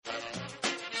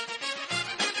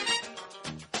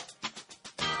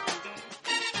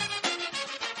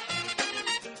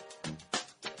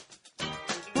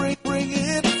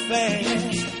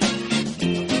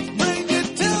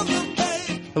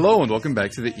Hello and welcome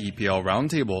back to the EPL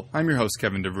Roundtable. I'm your host,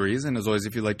 Kevin DeVries, and as always,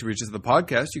 if you'd like to reach us at the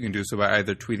podcast, you can do so by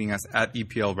either tweeting us at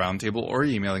EPL Roundtable or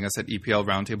emailing us at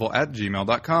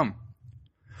eplroundtable@gmail.com.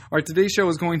 Alright, today's show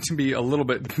is going to be a little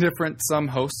bit different. Some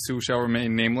hosts who shall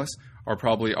remain nameless are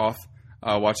probably off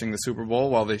watching the Super Bowl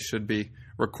while they should be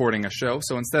recording a show.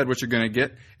 So instead, what you're going to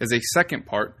get is a second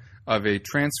part of a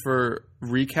transfer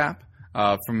recap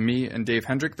from me and Dave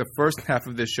Hendrick. The first half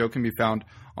of this show can be found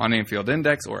on Anfield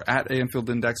Index or at Anfield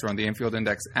Index or on the Anfield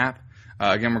Index app.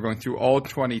 Again, we're going through all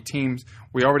 20 teams.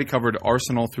 We already covered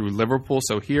Arsenal through Liverpool,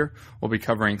 so here we'll be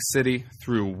covering City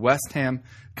through West Ham.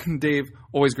 Dave,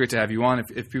 always great to have you on.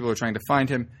 If people are trying to find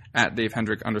him, at Dave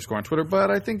Hendrick _ on Twitter, but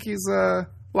I think he's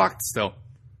locked still.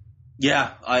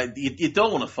 Yeah, you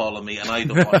don't want to follow me, and I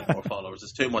don't want more followers.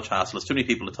 It's too much hassle. There's too many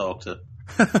people to talk to.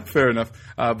 Fair enough.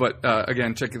 But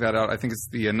again, check that out. I think it's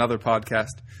the Another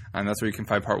podcast, and that's where you can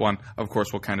find part one. Of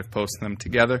course, we'll kind of post them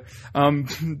together.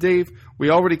 Dave,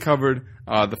 we already covered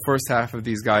the first half of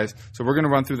these guys, so we're going to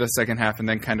run through the second half and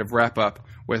then kind of wrap up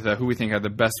with who we think had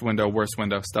the best window, worst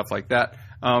window, stuff like that.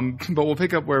 But we'll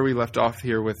pick up where we left off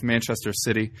here with Manchester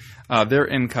City. Their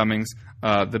incomings.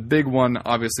 The big one,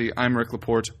 obviously, Aymeric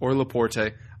Laporte or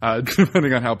Laporte,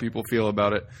 depending on how people feel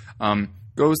about it,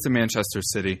 goes to Manchester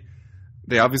City.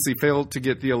 They obviously failed to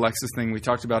get the Alexis thing. We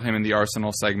talked about him in the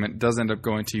Arsenal segment. Does end up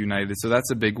going to United, so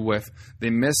that's a big whiff. They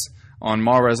miss on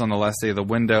Mahrez on the last day of the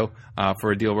window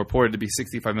for a deal reported to be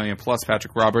 $65 million plus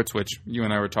Patrick Roberts, which you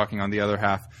and I were talking on the other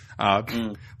half.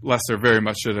 Leicester very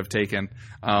much should have taken.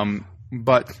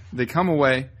 But they come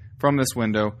away from this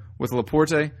window with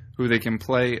Laporte, who they can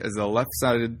play as a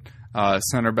left-sided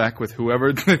center back with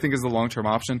whoever they think is the long-term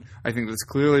option. I think this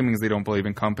clearly means they don't believe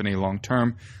in Kompany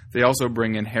long-term. They also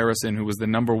bring in Harrison, who was the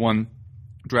number one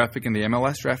draft pick in the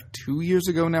MLS draft 2 years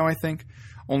ago now, I think.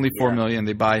 Only $4 million.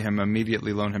 They buy him,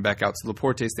 immediately loan him back out. So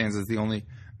Laporte stands as the only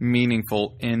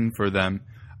meaningful in for them.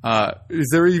 Is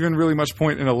there even really much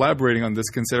point in elaborating on this,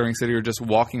 considering City are just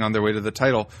walking on their way to the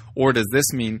title? Or does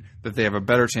this mean that they have a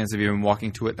better chance of even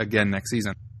walking to it again next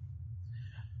season?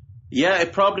 Yeah,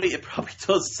 it probably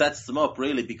does sets them up,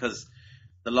 really, because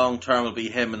the long term will be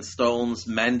him and Stones.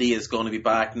 Mendy is going to be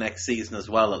back next season as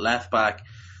well at left back.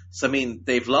 So, I mean,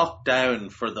 they've locked down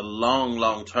for the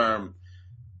long term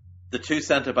the two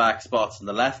centre back spots and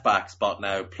the left back spot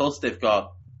now. Plus, they've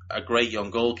got a great young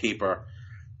goalkeeper.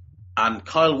 And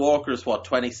Kyle Walker's,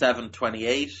 27,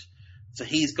 28? So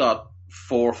he's got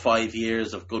 4 or 5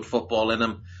 years of good football in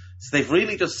him. So they've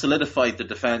really just solidified the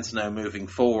defence now moving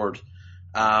forward.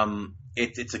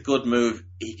 It's a good move.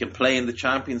 He can play in the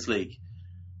Champions League.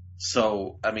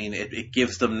 So, I mean, it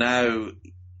gives them now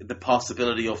the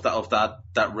possibility of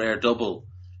that rare double,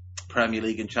 Premier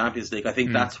League and Champions League. I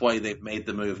think that's why they've made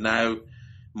the move now,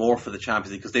 more for the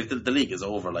Champions League, because the league is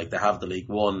over. Like, they have the league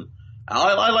won.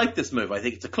 I like this move. I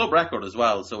think it's a club record as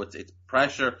well, so it's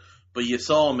pressure. But you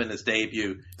saw him in his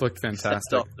debut. Looked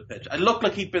fantastic. Off the pitch. It looked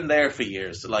like he'd been there for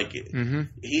years. Like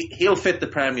he'll fit the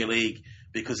Premier League,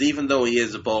 because even though he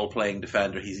is a ball-playing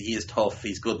defender, he is tough.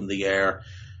 He's good in the air.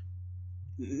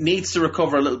 Needs to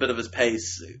recover a little bit of his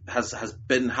pace. Has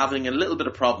been having a little bit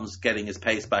of problems getting his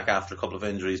pace back after a couple of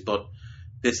injuries. But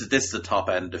this is a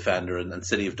top-end defender, and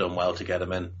City have done well to get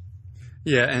him in.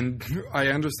 Yeah, and I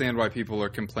understand why people are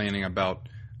complaining about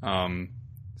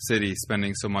City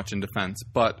spending so much in defense.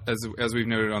 But as we've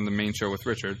noted on the main show with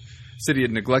Richard, City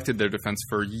had neglected their defense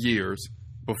for years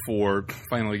before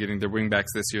finally getting their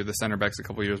wingbacks this year, the center backs a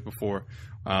couple years before,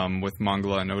 with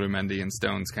Mangala and Otamendi and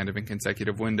Stones kind of in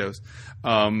consecutive windows.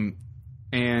 And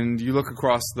you look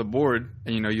across the board,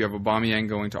 and you have Aubameyang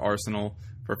going to Arsenal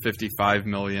for $55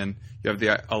 million. You have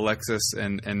the Alexis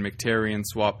and Mkhitaryan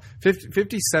swap.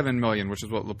 $57 million, which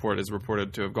is what Laporte is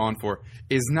reported to have gone for,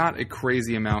 is not a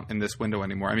crazy amount in this window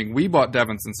anymore. I mean, we bought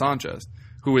Davinson Sanchez,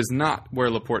 who is not where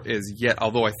Laporte is yet,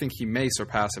 although I think he may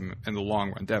surpass him in the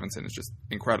long run. Davinson is just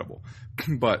incredible.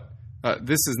 But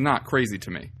this is not crazy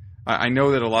to me. I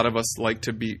know that a lot of us like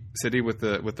to beat City with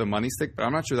the money stick, but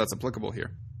I'm not sure that's applicable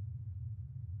here.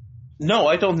 No,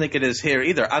 I don't think it is here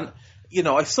either. And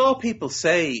I saw people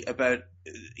say about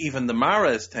even the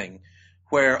Mahrez thing,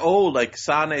 where, like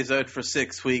Sané's out for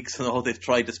 6 weeks and they've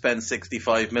tried to spend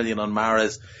 $65 million on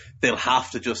Mahrez, they'll have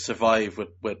to just survive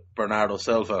with Bernardo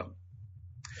Silva.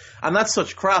 And that's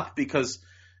such crap, because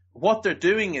what they're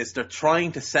doing is they're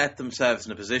trying to set themselves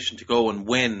in a position to go and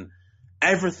win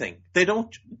everything. They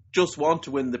don't just want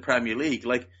to win the Premier League.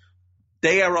 Like,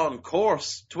 they are on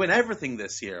course to win everything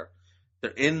this year.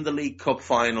 They're in the League Cup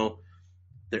final.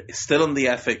 They're still in the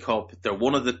FA Cup. They're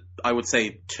one of the, I would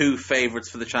say, 2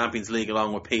 favourites for the Champions League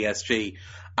along with PSG,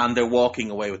 and they're walking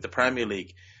away with the Premier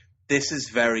League. this is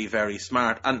very, very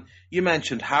smart. And you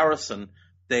mentioned Harrison.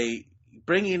 They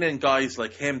bringing in guys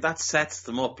like him, that sets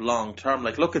them up long term.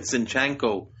 Like, look at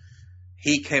Zinchenko.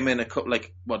 He came in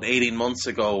 18 months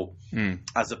ago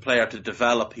as a player to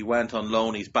develop. He went on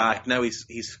loan. He's back now.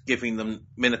 He's giving them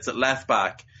minutes at left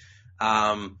back.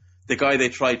 The guy they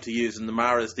tried to use in the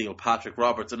Mahrez deal, Patrick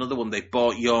Roberts, another one they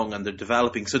bought young and they're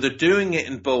developing. So they're doing it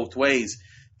in both ways.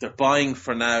 They're buying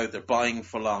for now. They're buying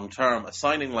for long term. A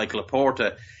signing like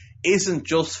Laporta isn't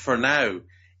just for now.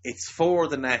 It's for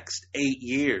the next 8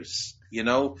 years, you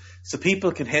know? So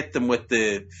people can hit them with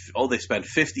they spent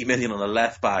 50 million on a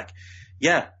left back.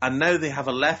 Yeah, and now they have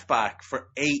a left back for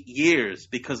 8 years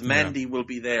because Mendy will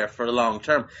be there for the long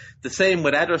term. The same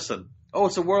with Ederson. Oh,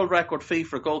 it's a world record fee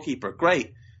for a goalkeeper.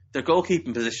 Great. Their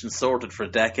goalkeeping position sorted for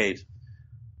a decade.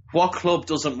 What club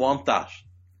doesn't want that?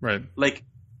 Right. Like,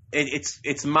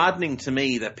 it's maddening to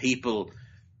me that people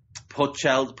put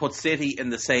City in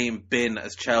the same bin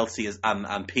as Chelsea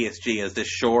and PSG as this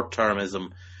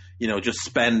short-termism, you know, just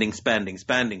spending.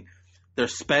 They're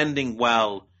spending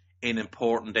well in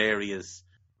important areas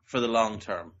for the long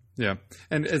term. Yeah.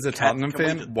 And as a Tottenham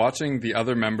fan, watching the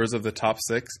other members of the top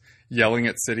six yelling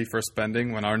at City for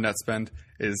spending when our net spend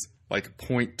is like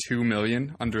 0.2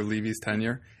 million under Levy's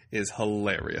tenure is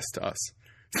hilarious to us.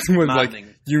 When like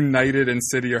United and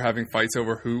City are having fights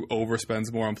over who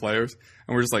overspends more on players,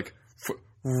 and we're just like,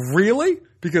 really?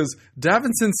 Because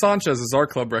Davinson Sanchez is our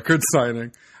club record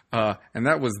signing, and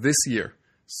that was this year.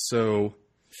 So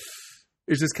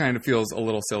it just kind of feels a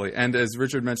little silly. And as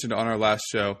Richard mentioned on our last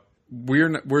show,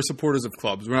 we're supporters of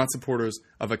clubs. We're not supporters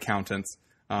of accountants,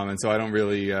 and so I don't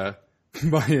really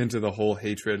buy into the whole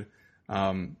hatred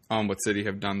on what City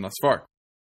have done thus far.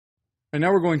 And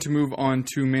now we're going to move on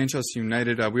to Manchester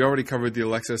United. We already covered the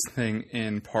Alexis thing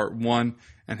in part 1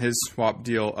 and his swap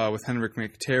deal with Henrik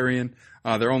Mkhitaryan.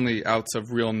 Their only outs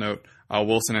of real note,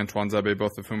 Wilson and Tuanzebe,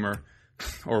 both of whom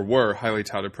were highly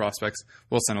touted prospects.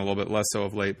 Wilson a little bit less so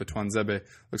of late, but Tuanzebe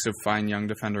looks a fine young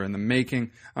defender in the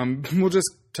making. We'll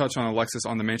just touch on Alexis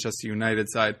on the Manchester United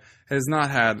side. Has not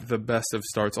had the best of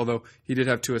starts, although he did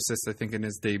have 2 assists, I think, in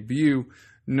his debut.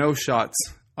 No shots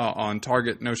on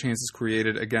target, no chances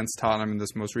created against Tottenham in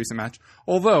this most recent match.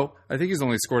 Although, I think he's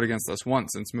only scored against us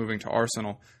once since moving to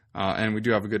Arsenal, and we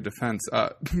do have a good defense.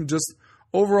 Just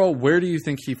overall, where do you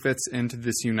think he fits into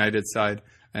this United side,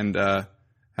 and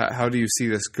how do you see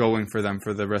this going for them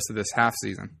for the rest of this half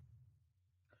season?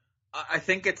 I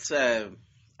think it's a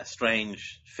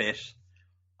strange fit.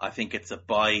 I think it's a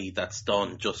buy that's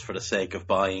done just for the sake of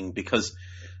buying because,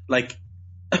 like,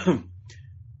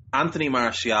 Anthony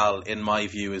Martial, in my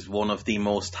view, is one of the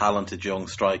most talented young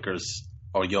strikers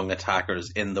or young attackers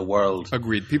in the world.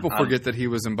 Agreed. People forget that he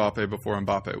was Mbappe before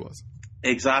Mbappe was.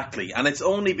 Exactly. And it's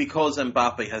only because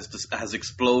Mbappe has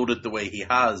exploded the way he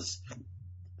has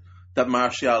that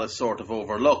Martial is sort of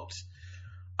overlooked.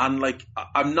 And, like,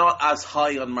 I'm not as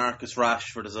high on Marcus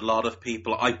Rashford as a lot of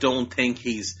people. I don't think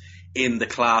he's in the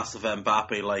class of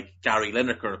Mbappe like Gary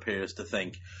Lineker appears to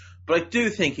think. But I do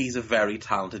think he's a very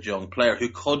talented young player who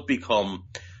could become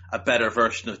a better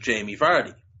version of Jamie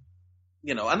Vardy.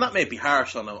 You know, and that may be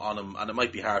harsh on him, and it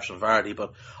might be harsh on Vardy,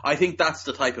 but I think that's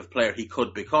the type of player he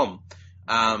could become.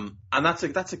 And that's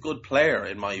a good player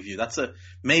in my view.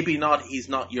 He's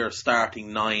not your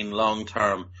starting 9 long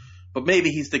term, but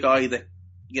maybe he's the guy that,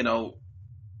 you know,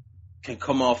 can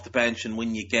come off the bench and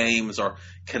win you games or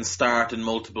can start in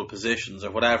multiple positions or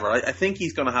whatever. I think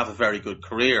he's going to have a very good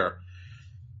career.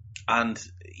 And,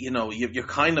 you know, you're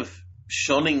kind of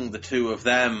shunning the two of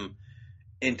them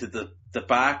into the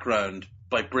background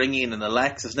by bringing in an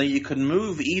Alexis. Now, you can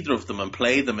move either of them and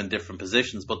play them in different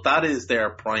positions, but that is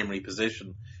their primary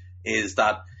position, is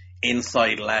that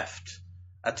inside left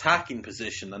attacking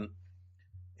position. And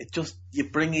you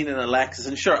bring in an Alexis.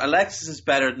 And sure, Alexis is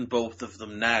better than both of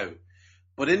them now.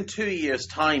 But in 2 years'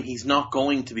 time, he's not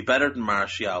going to be better than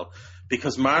Martial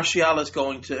because Martial is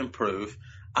going to improve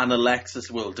and Alexis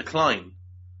will decline.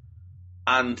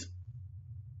 And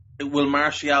will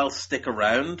Martial stick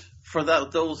around for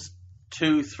those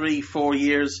 2, 3, 4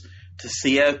 years to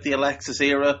see out the Alexis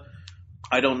era?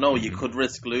 I don't know. You could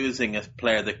risk losing a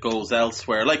player that goes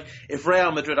elsewhere. Like, if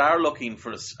Real Madrid are looking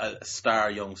for a star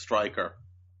young striker,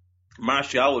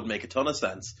 Martial would make a ton of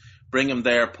sense. Bring him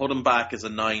there, put him back as a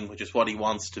 9, which is what he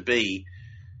wants to be,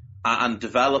 and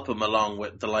develop him along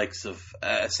with the likes of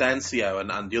Asensio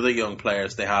and the other young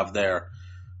players they have there.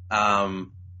 And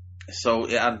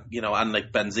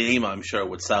like Benzema, I'm sure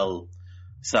would sell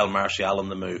Martial on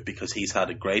the move because he's had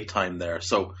a great time there.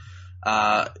 So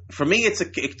for me, it's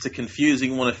a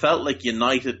confusing one. It felt like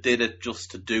United did it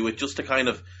just to do it, just to kind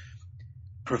of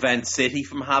prevent City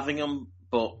from having him.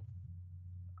 But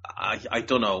I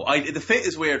don't know. The fit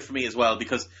is weird for me as well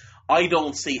because I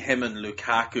don't see him and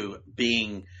Lukaku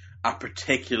being a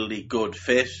particularly good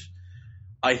fit.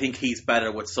 I think he's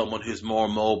better with someone who's more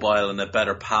mobile and a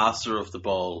better passer of the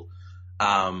ball.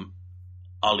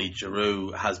 Oli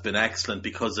Giroud has been excellent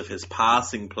because of his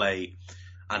passing play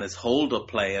and his hold-up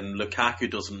play, and Lukaku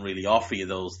doesn't really offer you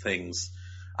those things,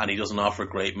 and he doesn't offer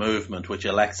great movement, which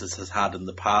Alexis has had in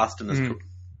the past in his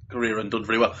career and done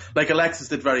very well. Like Alexis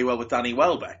did very well with Danny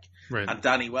Welbeck. Right. And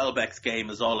Danny Welbeck's game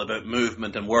is all about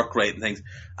movement and work rate and things.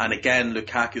 And again,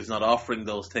 Lukaku's not offering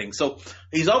those things. So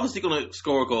he's obviously going to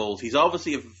score goals. He's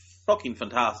obviously a fucking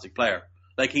fantastic player.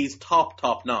 Like, he's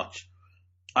top notch.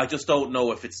 I just don't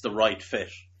know if it's the right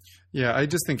fit. Yeah, I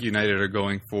just think United are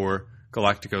going for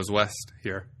Galacticos West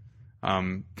here.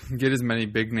 Get as many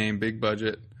big name, big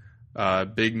budget,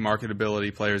 big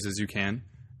marketability players as you can,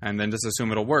 and then just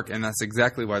assume it'll work. And that's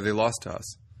exactly why they lost to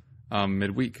us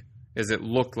midweek. Is it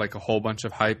looked like a whole bunch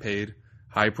of high-paid,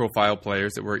 high-profile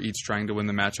players that were each trying to win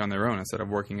the match on their own instead of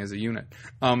working as a unit.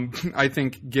 I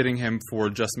think getting him for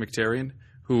just Mkhitaryan,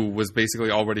 who was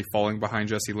basically already falling behind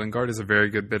Jesse Lingard, is a very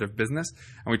good bit of business.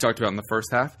 And we talked about in the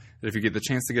first half that if you get the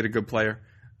chance to get a good player,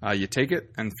 you take it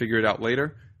and figure it out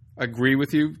later. Agree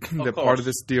with you that part of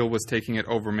this deal was taking it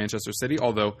over Manchester City,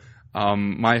 although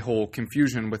my whole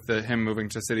confusion with him moving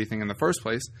to City thing in the first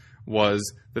place was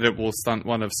that it will stunt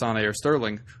one of Sané or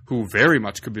Sterling, who very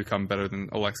much could become better than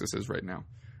Alexis is right now.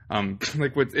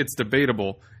 It's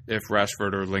debatable if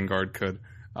Rashford or Lingard could,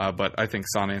 but I think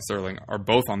Sané and Sterling are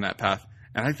both on that path.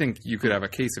 And I think you could have a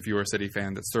case if you were a City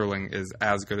fan that Sterling is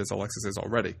as good as Alexis is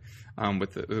already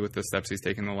with the steps he's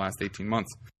taken in the last 18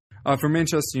 months. For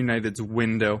Manchester United's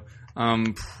window,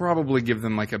 probably give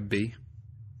them like a B.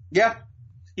 Yeah,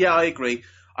 I agree.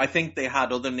 I think they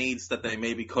had other needs that they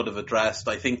maybe could have addressed.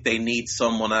 I think they need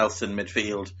someone else in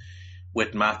midfield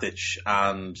with Matic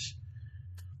and...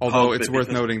 Although it's worth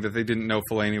noting that they didn't know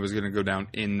Fellaini was going to go down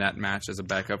in that match as a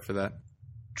backup for that.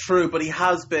 True, but he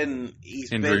has been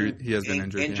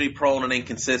injury prone and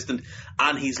inconsistent,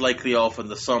 and he's likely off in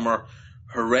the summer.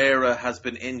 Herrera has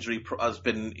been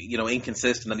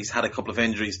inconsistent, and he's had a couple of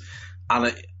injuries,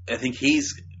 and I think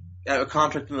he's out of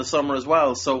contract in the summer as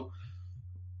well. So,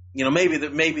 maybe the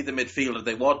midfielder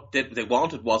they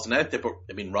wanted wasn't out there, but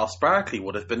I mean Ross Barkley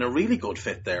would have been a really good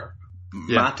fit there.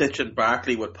 Yeah. Matic and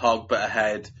Barkley with Pogba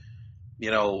ahead,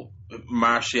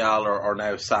 Martial or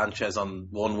now Sanchez on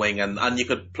one wing, and you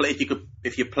could play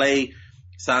if you play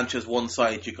Sanchez one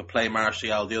side, you could play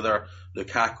Martial the other,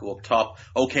 Lukaku up top.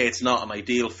 Okay, it's not an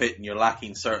ideal fit, and you're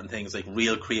lacking certain things like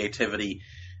real creativity,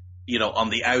 on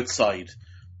the outside,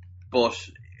 but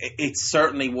it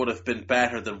certainly would have been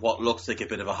better than what looks like a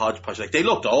bit of a hodgepodge. Like, they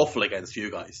looked awful against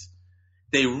you guys,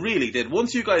 they really did.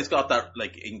 Once you guys got that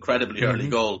incredibly early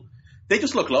goal, they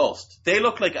just look lost. They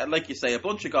look like you say, a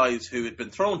bunch of guys who had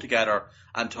been thrown together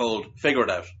and told, figure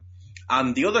it out.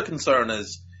 And the other concern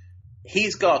is,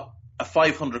 he's got a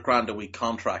 500 grand a week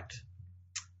contract,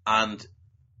 and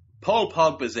Paul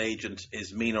Pogba's agent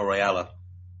is Mino Raiola,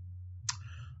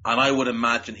 and I would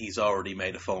imagine he's already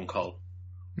made a phone call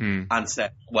and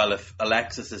said, well, if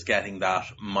Alexis is getting that,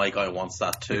 my guy wants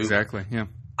that too. Exactly, yeah.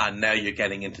 And now you're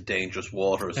getting into dangerous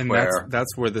waters. And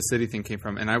that's where the City thing came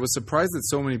from. And I was surprised that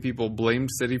so many people blamed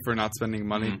City for not spending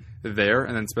money there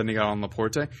and then spending it on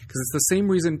Laporte. Because it's the same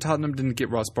reason Tottenham didn't get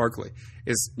Ross Barkley.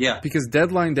 Because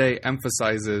deadline day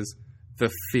emphasizes the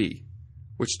fee,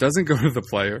 which doesn't go to the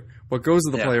player. What goes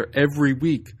to the player every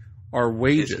week are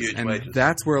wages. And wages.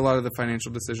 That's where a lot of the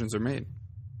financial decisions are made.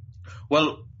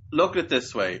 Well, look at it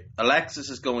this way. Alexis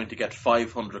is going to get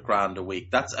 500 grand a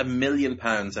week. That's £1 million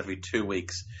every 2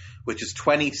 weeks, which is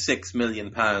 £26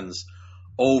 million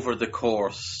over the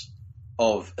course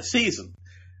of a season.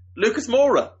 Lucas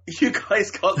Moura. You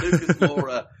guys got Lucas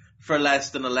Moura for less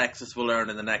than Alexis will earn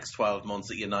in the next 12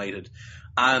 months at United.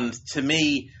 And to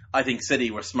me, I think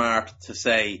City were smart to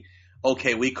say,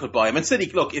 okay, we could buy him. And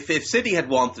City, look, if City had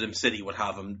wanted him, City would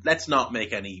have him. Let's not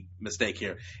make any mistake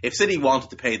here. If City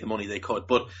wanted to pay the money, they could.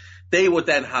 But they would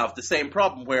then have the same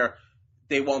problem where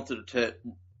they wanted to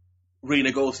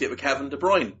renegotiate with Kevin De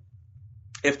Bruyne.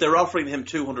 If they're offering him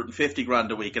 250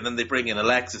 grand a week and then they bring in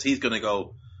Alexis, he's going to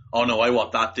go, oh no, I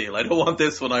want that deal. I don't want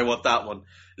this one, I want that one.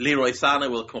 Leroy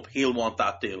Sané will come up, he'll want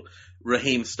that deal.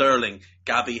 Raheem Sterling,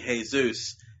 Gabby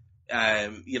Jesus,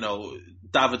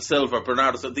 David Silva,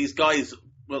 Bernardo, so these guys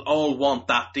will all want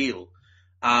that deal.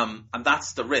 And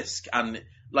that's the risk. And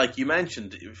like you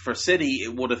mentioned, for City,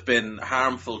 it would have been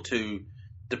harmful to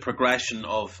the progression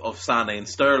of Sané and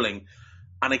Sterling.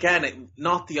 And again,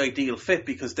 not the ideal fit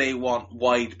because they want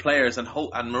wide players and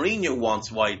Mourinho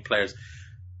wants wide players.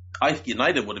 I think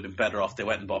United would have been better off they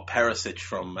went and bought Perisic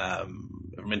from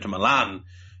Inter Milan,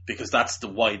 because that's the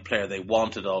wide player they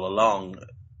wanted all along.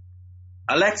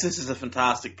 Alexis is a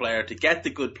fantastic player. To get the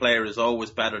good player is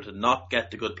always better to not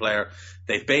get the good player.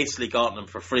 They've basically gotten him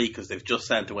for free because they've just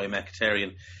sent away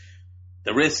Mkhitaryan.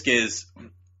 The risk is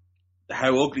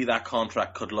how ugly that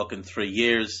contract could look in 3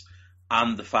 years,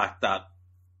 and the fact that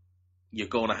you're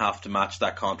going to have to match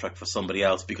that contract for somebody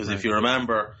else. Because if you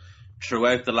remember,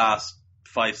 throughout the last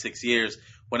 5-6 years,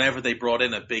 whenever they brought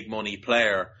in a big money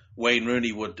player, Wayne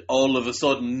Rooney would all of a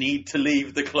sudden need to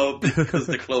leave the club because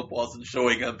the club wasn't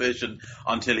showing ambition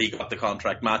until he got the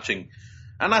contract matching.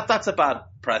 And that's a bad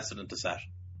precedent to set.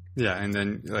 Yeah, and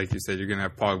then, like you said, you're going to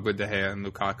have Pogba, De Gea, and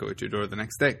Lukaku at your door the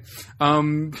next day.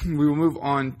 We will move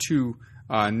on to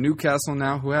Newcastle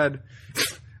now, who had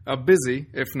a busy,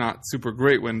 if not super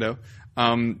great window.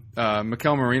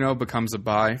 Mikel Merino becomes a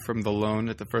buy from the loan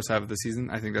at the first half of the season.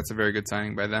 I think that's a very good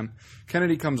signing by them.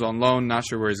 Kennedy comes on loan, not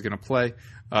sure where he's going to play.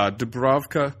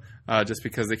 Dubravka, just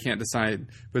because they can't decide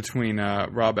between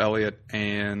Rob Elliott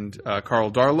and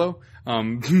Carl Darlow.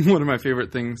 One of my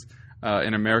favorite things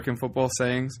in American football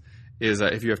sayings is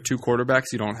if you have two quarterbacks,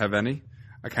 you don't have any.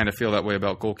 I kind of feel that way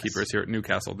about goalkeepers here at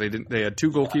Newcastle. They had two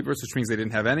goalkeepers, which means they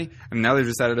didn't have any, and now they've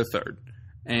just added a third.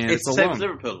 And it's the same as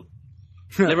Liverpool.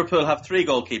 Liverpool have three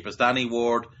goalkeepers: Danny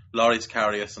Ward, Loris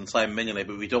Karius, and Simon Mignolet,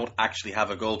 but we don't actually have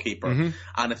a goalkeeper. Mm-hmm.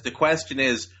 And if the question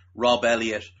is Rob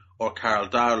Elliott or Carl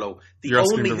Darlow, you're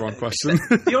asking the wrong question.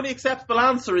 The only acceptable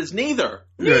answer is neither.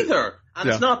 Neither. And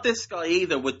it's not this guy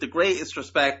either, with the greatest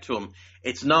respect to him.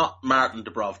 It's not Martin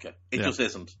Dubravka. It just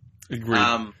isn't.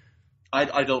 Agreed.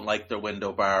 I don't like their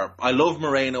window bar. I love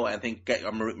Moreno. I think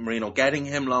Moreno getting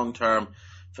him long term,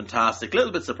 fantastic. A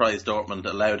little bit surprised Dortmund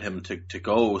allowed him to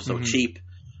go so cheap.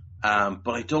 But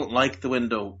I don't like the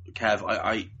window, Kev.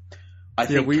 I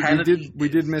think we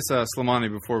did miss Slimani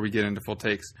before we get into full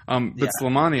takes. But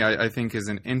Slimani, I think, is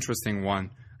an interesting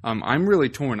one. I'm really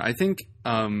torn. I think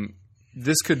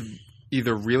this could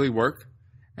either really work,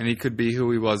 and he could be who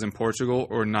he was in Portugal,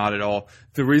 or not at all.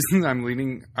 The reason I'm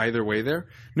leaning either way there,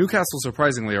 Newcastle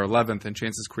surprisingly are 11th in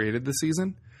chances created this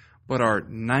season, but are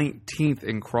 19th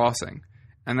in crossing.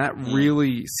 And that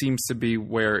really seems to be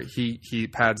where he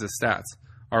pads his stats,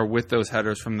 are with those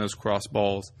headers from those cross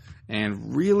balls.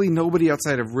 And really nobody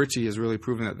outside of Richie has really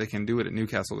proven that they can do it at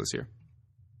Newcastle this year.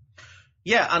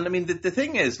 Yeah, and I mean, the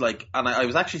thing is, like, and I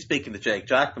was actually speaking to Jake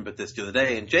Jackman about this the other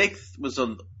day, and Jake was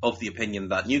of the opinion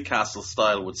that Newcastle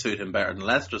style would suit him better than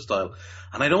Leicester style.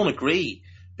 And I don't agree,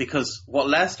 because what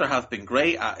Leicester have been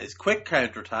great at is quick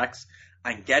counterattacks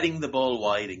and getting the ball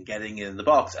wide and getting it in the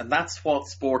box. And that's what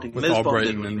Sporting with Lisbon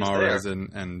did and Mahrez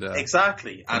and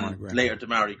exactly, and later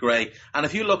Demarai Gray. And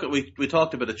if you look at, we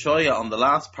talked about Ochoa on the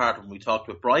last part when we talked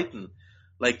with Brighton.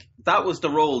 Like, that was the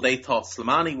role they thought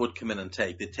Slimani would come in and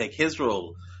take. They'd take his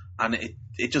role, and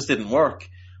it just didn't work.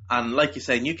 And like you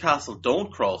say, Newcastle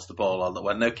don't cross the ball all that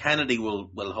well. Now, Kennedy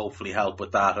will hopefully help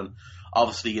with that, and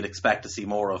obviously you'd expect to see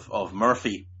more of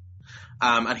Murphy.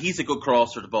 And he's a good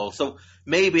crosser of the ball. So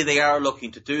maybe they are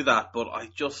looking to do that, but I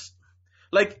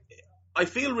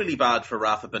feel really bad for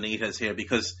Rafa Benitez here,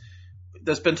 because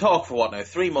there's been talk for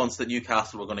 3 months that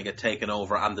Newcastle were going to get taken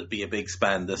over and there'd be a big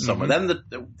spend this summer. Then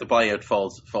the buyout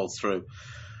falls through.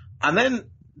 And then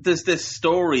there's this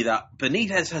story that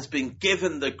Benitez has been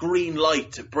given the green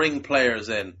light to bring players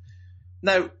in.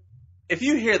 Now, if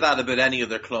you hear that about any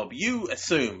other club, you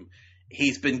assume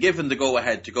he's been given the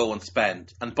go-ahead to go and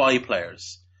spend and buy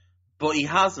players. But he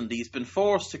hasn't. He's been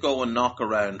forced to go and knock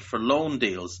around for loan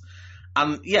deals.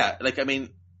 And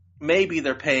maybe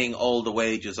they're paying all the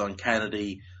wages on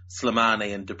Kennedy,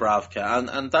 Slimani and Dubravka,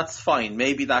 and that's fine.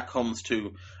 Maybe that comes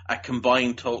to a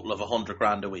combined total of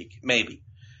 $100,000 a week, maybe.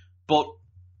 But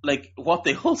what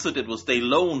they also did was they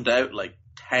loaned out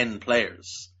 10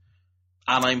 players,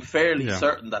 and I'm fairly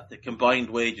certain that the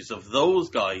combined wages of those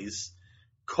guys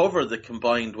cover the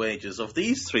combined wages of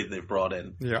these three they've brought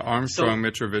in. Yeah, Armstrong,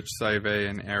 Mitrovic, Saive,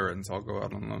 and Aarons all go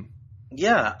out on loan.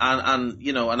 Yeah,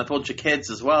 and a bunch of kids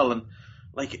as well, and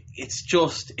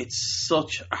it's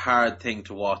such a hard thing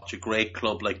to watch a great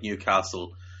club like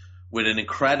Newcastle with an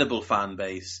incredible fan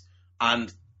base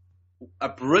and a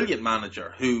brilliant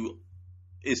manager who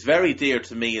is very dear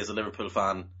to me as a Liverpool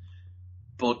fan.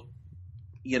 But,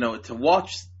 to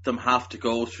watch them have to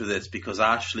go through this because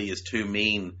Ashley is too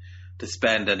mean to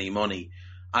spend any money.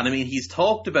 And he's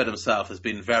talked about himself as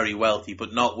being very wealthy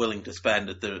but not willing to spend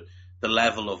at the the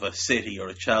level of a City or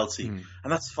a Chelsea. And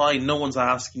that's fine. No one's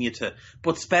asking you to.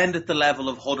 But spend at the level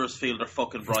of Huddersfield or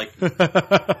fucking Brighton.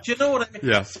 Do you know what I mean?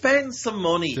 Yeah. Spend some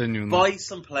money, Genuinely. buy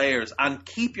some players, and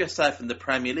keep yourself in the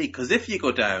Premier League. Because if you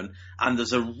go down, and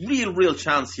there's a real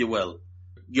chance you will,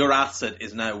 your asset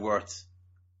is now worth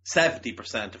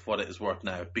 70% of what it is worth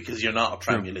now, because you're not a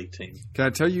Premier League team. Can I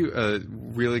tell you a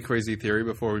really crazy theory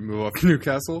before we move off to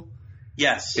Newcastle?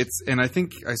 Yes. And I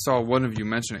think I saw one of you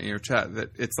mention it in your chat, that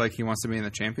it's like he wants to be in the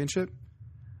Championship.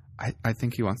 I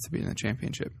think he wants to be in the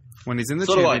Championship. When he's in the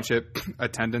Championship,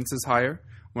 attendance is higher.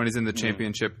 When he's in the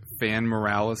Championship, fan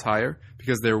morale is higher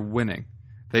because they're winning.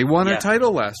 They won a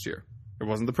title last year. It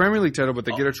wasn't the Premier League title, but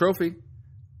they get a trophy.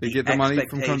 They get the money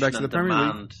from coming back to the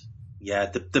Premier League.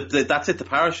 Yeah, that's it, the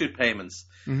parachute payments.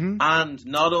 And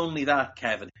not only that,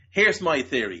 Kevin, here's my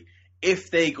theory.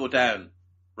 If they go down,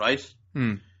 right,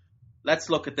 let's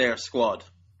look at their squad.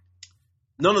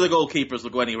 None of the goalkeepers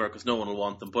will go anywhere because no one will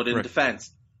want them. But in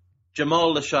defence,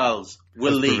 Jamal Lascelles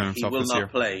will leave. He will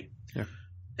not play.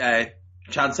 Yeah.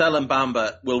 Chancel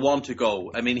Mbamba will want to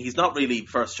go. I mean, he's not really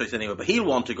first choice anyway, but he'll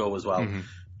want to go as well.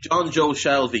 John Joe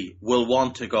Shelby will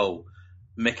want to go.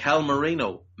 Mikel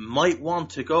Merino might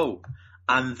want to go.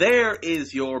 And there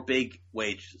is your big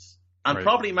wages. And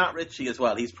probably Matt Ritchie as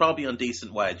well. He's probably on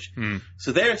decent wage.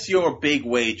 So there's your big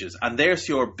wages, and there's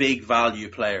your big value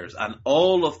players. And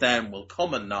all of them will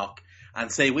come and knock and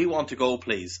say, we want to go,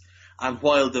 please. And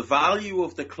while the value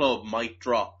of the club might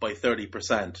drop by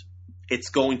 30%, it's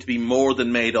going to be more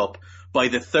than made up by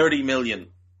the 30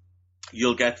 million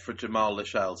you'll get for Jamal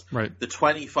Lascelles, the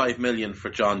 25 million for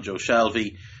John Joe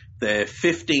Shelby, the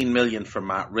 15 million for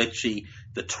Matt Ritchie,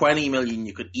 the 20 million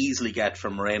you could easily get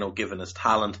from Moreno given his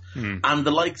talent, and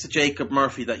the likes of Jacob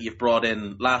Murphy that you've brought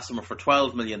in last summer for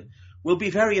 12 million will be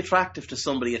very attractive to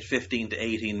somebody at 15 to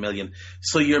 18 million.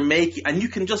 So you're making, and you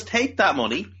can just take that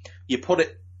money, you put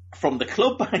it from the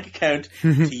club bank account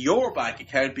to your bank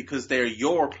account because they're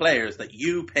your players that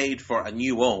you paid for and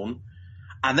you own,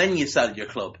 and then you sell your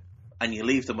club and you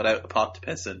leave them without a pot to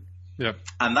piss in. Yeah.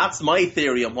 And that's my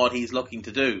theory on what he's looking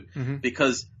to do,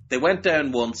 because they went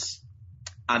down once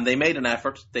and they made an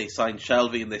effort. They signed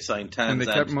Shelby and they signed Townsend. And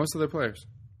they kept most of their players.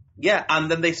 Yeah, and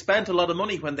then they spent a lot of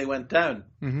money when they went down.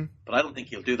 But I don't think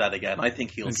he'll do that again. I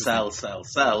think he'll sell,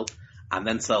 and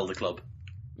then sell the club.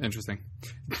 Interesting.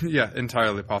 Yeah,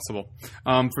 entirely possible.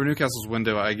 For Newcastle's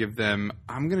window, I'm going to give them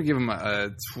I'll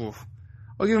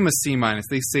give them a C-.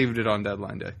 They saved it on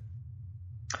deadline day.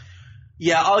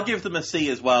 Yeah, I'll give them a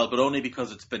C as well, but only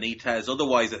because it's Benitez.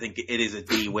 Otherwise, I think it is a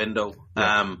D window.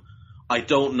 Yeah. I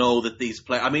don't know that these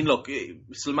players... I mean, look,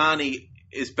 Slimani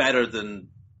is better than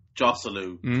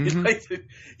Joselu.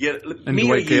 And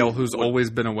Dwight Gale, who's always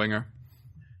been a winger.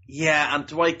 Yeah, and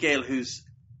Dwight Gale, who's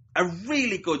a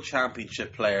really good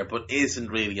championship player, but isn't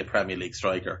really a Premier League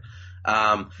striker.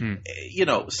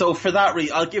 So for that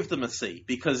reason, I'll give them a C,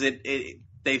 because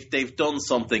they've done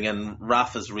something, and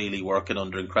Rafa's really working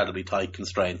under incredibly tight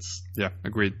constraints. Yeah,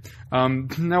 agreed. Now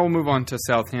we'll move on to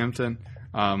Southampton.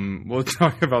 We'll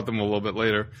talk about them a little bit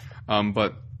later.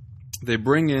 But they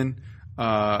bring in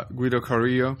Guido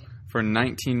Carrillo for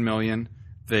 $19 million.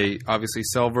 They obviously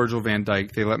sell Virgil van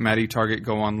Dijk. They let Matty Targett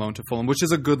go on loan to Fulham, which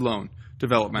is a good loan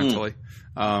developmentally,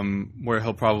 where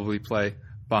he'll probably play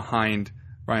behind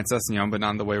Ryan Sessegnon, but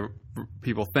not in the way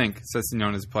people think.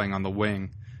 Sessegnon is playing on the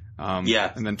wing. And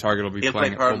then Targett will be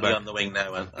playing at fullback. On the wing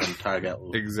now, and Targett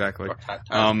will... Exactly.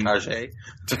 Target.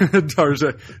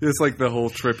 Target. It's like the whole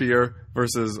Trippier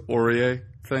versus Aurier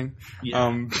thing. Yeah.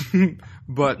 I'll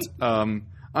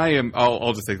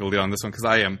just take the lead on this one, because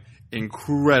I am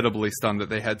incredibly stunned that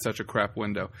they had such a crap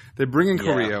window. They bring in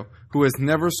Carrillo, who has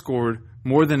never scored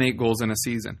more than 8 goals in a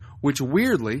season, which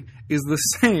weirdly is the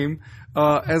same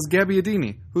as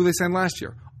Gabbiadini, who they signed last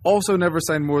year. Also never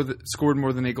scored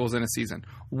more than 8 goals in a season.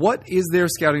 What is their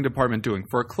scouting department doing?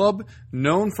 For a club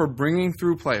known for bringing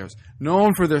through players,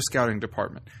 known for their scouting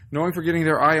department, known for getting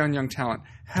their eye on young talent,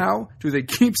 how do they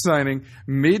keep signing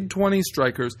mid-20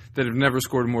 strikers that have never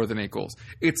scored more than 8 goals?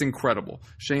 It's incredible.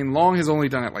 Shane Long has only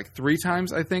done it like 3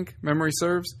 times, I think, memory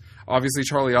serves. Obviously,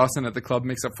 Charlie Austin at the club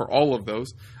makes up for all of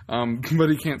those, but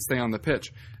he can't stay on the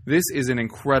pitch. This is an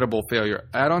incredible failure.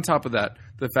 Add on top of that,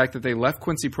 the fact that they left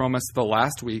Quincy Promes the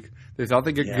last week. They thought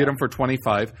they could get him for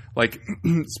 25. Like,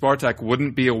 Spartak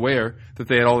wouldn't be aware that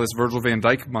they had all this Virgil van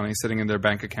Dijk money sitting in their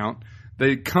bank account.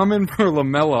 They come in for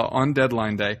Lamela on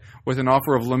deadline day with an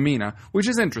offer of Lamina, which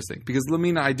is interesting, because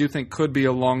Lamina, I do think, could be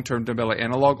a long-term Dembele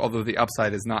analog, although the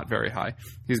upside is not very high.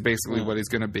 He's basically what he's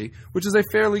going to be, which is a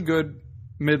fairly good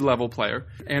mid-level player.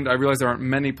 And I realize there aren't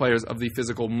many players of the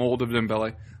physical mold of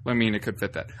Dembele. Lamina could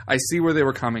fit that. I see where they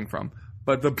were coming from.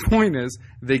 But the point is,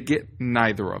 they get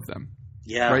neither of them.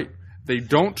 Yeah. Right? They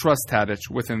don't trust Tadic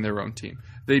within their own team.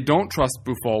 They don't trust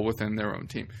Buffon within their own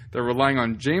team. They're relying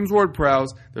on James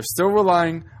Ward-Prowse. They're still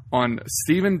relying on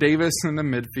Stephen Davis in the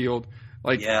midfield.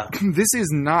 This is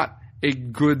not a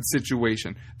good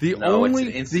situation. The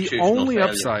only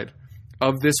upside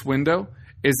of this window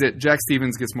is that Jack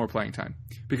Stevens gets more playing time,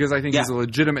 because I think he's a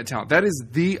legitimate talent. That is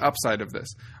the upside of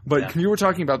this. But you were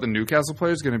talking about the Newcastle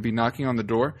players going to be knocking on the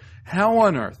door. How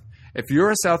on earth, if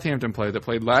you're a Southampton player that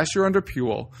played last year under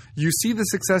Puel, you see the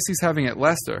success he's having at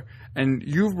Leicester, and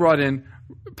you've brought in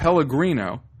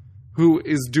Pellegrino, who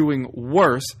is doing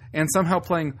worse and somehow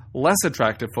playing less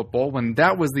attractive football when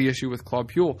that was the issue with Claude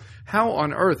Puel. How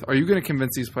on earth are you going to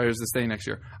convince these players to stay next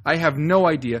year? I have no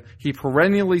idea. He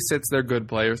perennially sits their good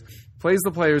players, plays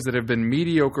the players that have been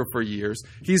mediocre for years.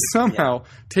 He's somehow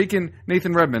taken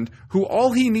Nathan Redmond, who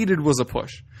all he needed was a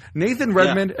push. Nathan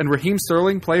Redmond and Raheem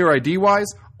Sterling, player ID-wise,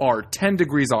 are 10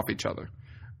 degrees off each other.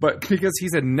 But because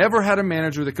he's never had a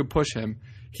manager that could push him,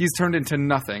 he's turned into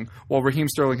nothing, while Raheem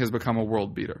Sterling has become a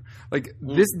world beater.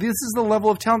 This is the level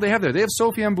of talent they have there. They have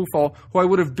Sofiane Buffon, who I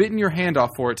would have bitten your hand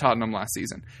off for at Tottenham last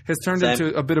season, has turned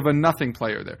into a bit of a nothing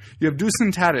player there. You have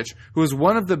Dusan Tadic, who is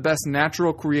one of the best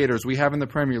natural creators we have in the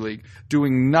Premier League,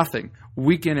 doing nothing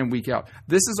week in and week out.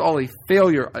 This is all a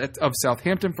failure of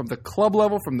Southampton from the club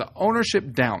level, from the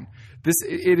ownership down.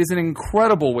 It is an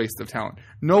incredible waste of talent.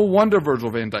 No wonder Virgil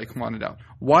van Dijk wanted out.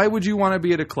 Why would you want to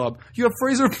be at a club? You have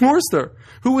Fraser Forster,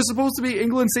 who was supposed to be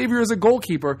England's savior as a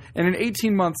goalkeeper, and in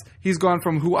 18 months, he's gone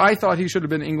from who I thought he should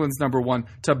have been England's number one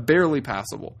to barely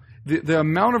passable. The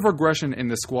amount of regression in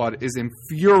this squad is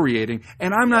infuriating,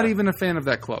 and I'm not even a fan of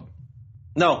that club.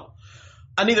 No,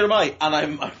 and neither am I. And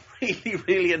I'm really,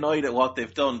 really annoyed at what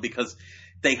they've done, because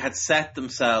they had set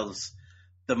themselves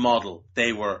the model.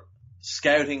 They were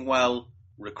scouting well,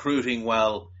 recruiting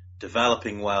well,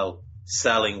 developing well,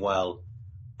 selling well,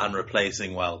 and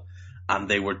replacing well. And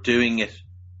they were doing it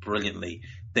brilliantly.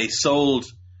 They sold,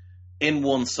 in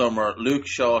one summer, Luke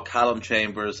Shaw, Callum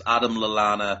Chambers, Adam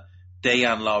Lallana,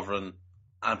 Dejan Lovren,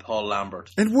 and Paul Lambert.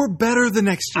 And we're better the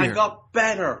next year. And got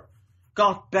better.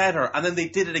 And then they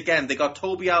did it again. They got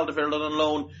Toby Alderweireld on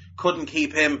loan, couldn't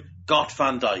keep him, got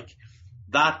Van Dijk.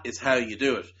 That is how you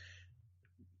do it.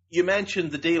 You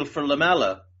mentioned the deal for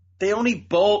Lamela. They only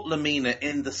bought Lamina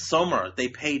in the summer. They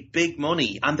paid big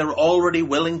money, and they're already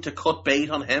willing to cut bait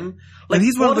on him. And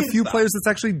he's one of the few players that's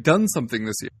actually done something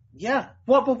this year. Yeah.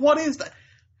 But what is that?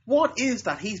 What is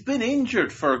that? He's been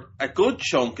injured for a good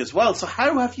chunk as well. So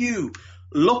how have you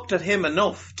looked at him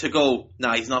enough to go,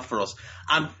 nah, he's not for us?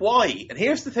 And why? And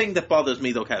here's the thing that bothers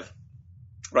me, though, Kev.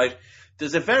 Right?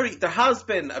 There has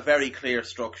been a very clear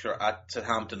structure at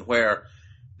Southampton where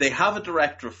they have a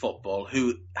director of football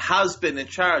who has been in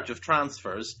charge of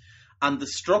transfers, and the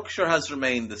structure has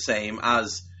remained the same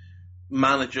as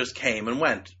managers came and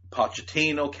went.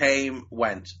 Pochettino came,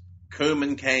 went.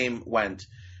 Koeman came, went.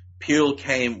 Puel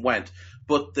came, went.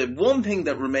 But the one thing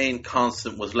that remained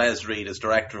constant was Les Reed as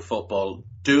director of football,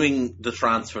 doing the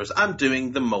transfers and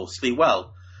doing them mostly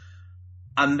well.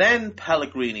 And then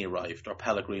Pellegrino arrived, or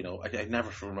Pellegrino, I never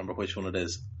remember which one it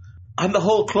is. And the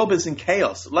whole club is in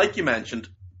chaos. Like you mentioned,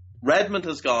 Redmond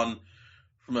has gone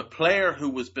from a player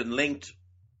who has been linked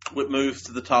with moves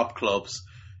to the top clubs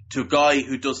to a guy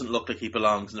who doesn't look like he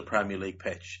belongs in the Premier League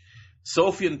pitch.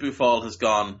 Sofiane Buffon has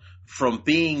gone from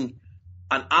being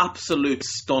an absolute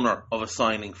stunner of a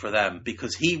signing for them,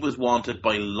 because he was wanted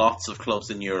by lots of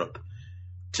clubs in Europe,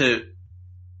 to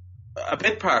a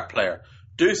bit part player.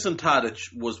 Dusan Tadic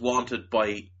was wanted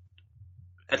by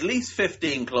at least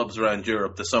 15 clubs around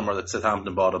Europe the summer that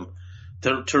Southampton bought him,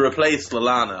 to replace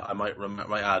Lallana, I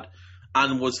might add,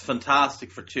 and was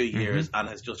fantastic for 2 years and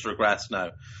has just regressed now.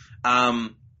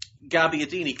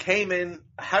 Gabbiadini came in,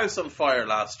 house on fire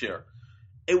last year.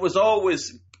 It was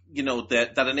always,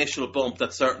 that initial bump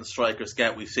that certain strikers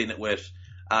get. We've seen it with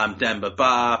Demba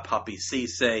Ba, Papi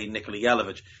Cisse, Nikola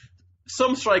Jelavic.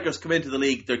 Some strikers come into the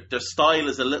league, their style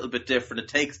is a little bit different. It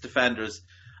takes defenders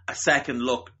a second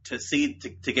look to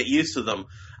get used to them,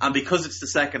 and because it's the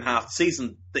second half of the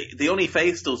season, they only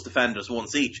face those defenders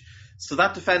once each, so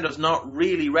that defender's not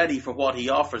really ready for what he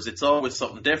offers. It's always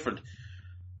something different.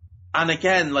 And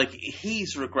again,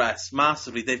 he's regressed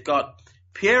massively. They've got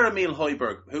Pierre-Emile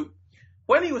Højbjerg, who,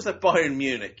 when he was at Bayern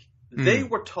Munich, they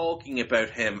were talking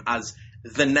about him as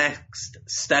the next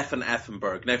Stefan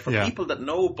Effenberg. Now, for people that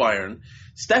know Bayern,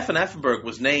 Stefan Effenberg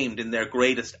was named in their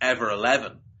greatest ever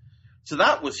 11. So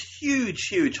that was huge,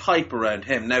 huge hype around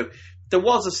him. Now, there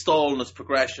was a stall in his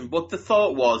progression, but the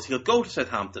thought was he'll go to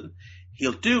Southampton,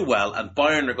 he'll do well, and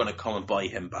Bayern are going to come and buy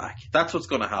him back. That's what's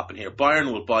going to happen here.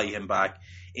 Bayern will buy him back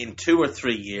in 2 or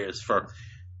 3 years for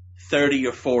 30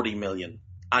 or 40 million.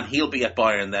 And he'll be at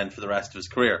Bayern then for the rest of his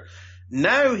career.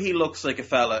 Now he looks like a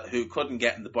fella who couldn't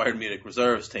get in the Bayern Munich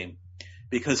reserves team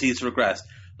because he's regressed.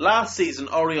 Last season,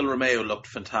 Oriol Romeu looked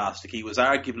fantastic. He was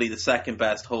arguably the third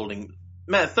best holding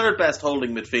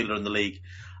midfielder in the league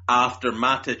after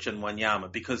Matic and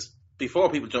Wanyama. Because before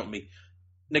people jump me,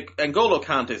 N'Golo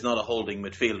Kante is not a holding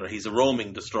midfielder. He's a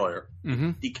roaming destroyer.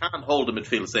 Mm-hmm. He can't hold a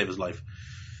midfield to save his life.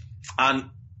 And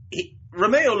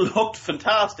Romeu looked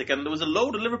fantastic, and there was a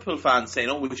load of Liverpool fans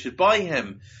saying, we should buy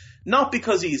him. Not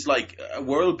because he's like a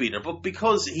world beater, but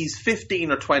because he's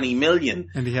 15 or 20 million.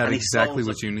 And he had exactly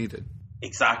what you needed.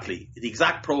 Exactly. The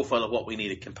exact profile of what we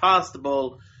needed. Can pass the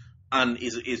ball and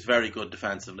is very good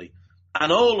defensively.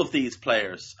 And all of these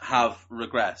players have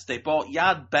regressed. They bought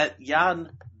Jan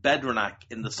Bednarik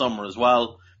in the summer as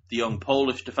well, the young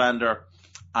Polish defender,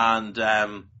 and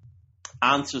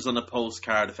answers on a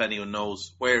postcard if anyone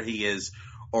knows where he is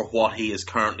or what he is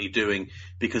currently doing,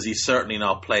 because he's certainly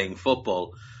not playing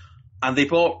football. And they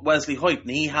bought Wesley Hoyt,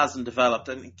 and he hasn't developed.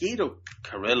 And Guido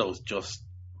Carrillo's just,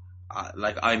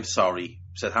 I'm sorry,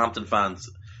 Southampton fans,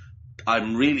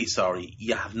 I'm really sorry.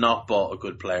 You have not bought a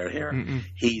good player here. Mm-mm.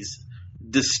 He's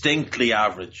distinctly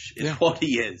average, is what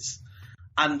he is.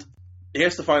 And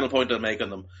here's the final point I'll make on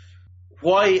them.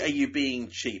 Why are you being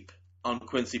cheap on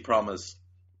Quincy Promes?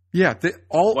 Yeah,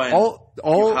 all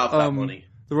you have that money.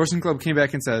 The Russian club came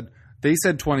back and said, they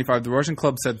said 25, the Russian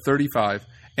club said 35,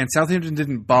 and Southampton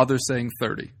didn't bother saying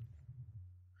 30.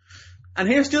 And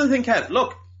here's the other thing, Kev.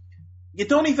 Look, you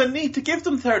don't even need to give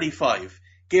them 35.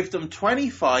 Give them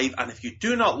 25, and if you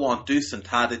do not want Dusan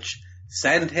Tadic,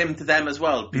 send him to them as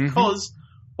well. Because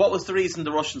what was the reason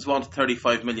the Russians wanted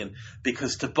 35 million?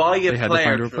 Because to buy a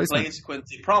player to replace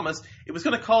Quincy Promes, it was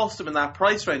going to cost them in that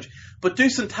price range. But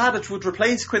Dusan Tadic would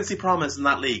replace Quincy Promes in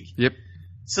that league. Yep.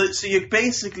 So you're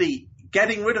basically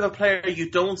getting rid of a player you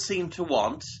don't seem to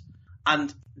want,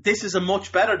 and this is a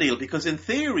much better deal, because in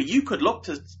theory you could look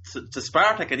to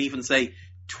Spartak and even say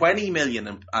 20 million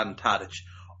and Tadic,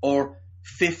 or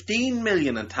 15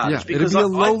 million and Tadic. Yeah, it'd be a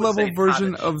low-level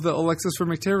version of the Alexis for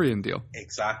Mkhitaryan deal.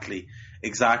 Exactly.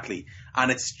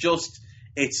 And it's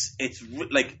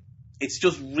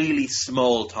just really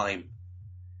small time.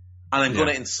 And I'm going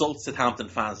to insult Southampton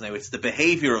fans now. It's the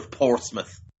behaviour of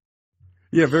Portsmouth.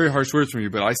 Yeah, very harsh words from you,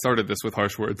 but I started this with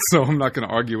harsh words, so I'm not going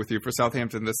to argue with you. For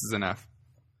Southampton, this is an F.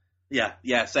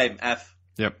 Yeah, same, F.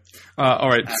 Yep. All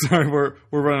right, sorry, we're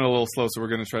running a little slow, so we're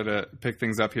going to try to pick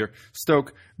things up here.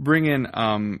 Stoke, bring in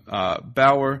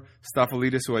Bauer,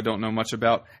 Staffelidis, who I don't know much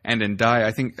about, and Ndai.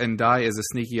 I think Ndai is a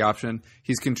sneaky option.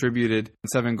 He's contributed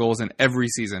 7 goals in every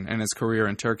season in his career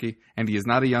in Turkey, and he is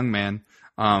not a young man.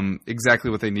 Exactly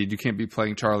what they need. You can't be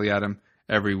playing Charlie Adam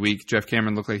every week. Jeff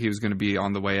Cameron looked like he was going to be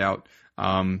on the way out.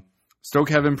 Stoke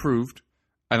have improved.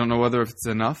 I don't know whether it's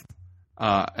enough.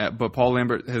 But Paul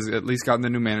Lambert has at least gotten the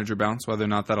new manager bounce. Whether or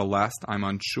not that'll last, I'm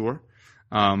unsure.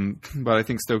 But I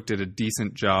think Stoke did a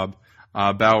decent job.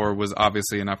 Bauer was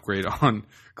obviously an upgrade on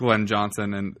Glenn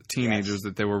Johnson and teenagers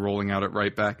that they were rolling out at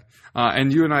right back.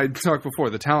 And you and I talked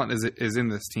before, the talent is in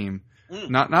this team.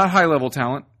 Not high level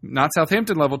talent, not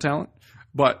Southampton level talent,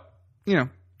 but 10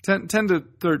 to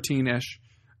 13-ish.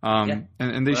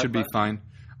 And they should be fine.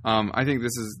 I think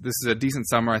this is a decent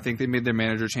summer. I think they made their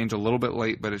manager change a little bit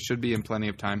late, but it should be in plenty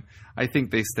of time. I think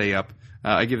they stay up.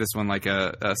 I give this one like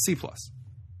a C+.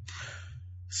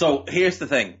 So here's the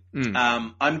thing.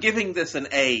 I'm giving this an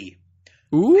A.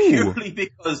 Ooh. Purely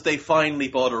because they finally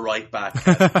bought a right back.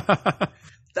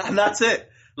 And that's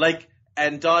it.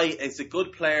 Ndai is a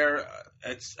good player.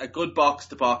 It's a good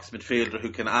box-to-box midfielder who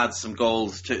can add some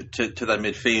goals to their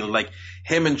midfield.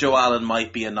 Him and Joe Allen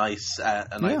might be a nice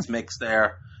mix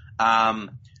there.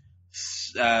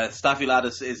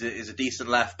 Staffelidis is a decent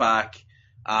left back.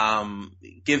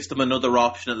 Gives them another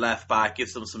option at left back.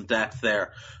 Gives them some depth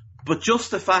there. But just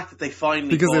the fact that they finally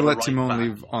because they let Timon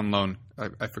leave on loan,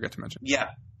 I forgot to mention. Yeah.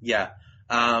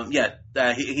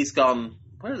 He's gone.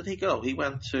 Where did he go? He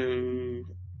went to.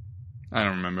 I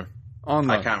don't remember. On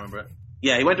loan. I can't remember it.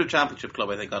 Yeah, he went to a championship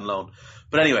club, I think, on loan.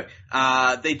 But anyway,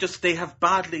 they have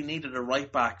badly needed a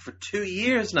right back for 2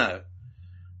 years now.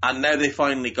 And now they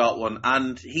finally got one.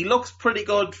 And he looks pretty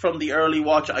good from the early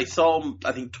watch. I saw him,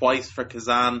 I think, twice for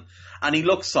Kazan. And he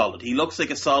looks solid. He looks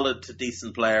like a solid to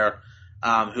decent player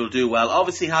who'll do well.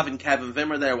 Obviously, having Kevin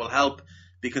Wimmer there will help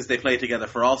because they play together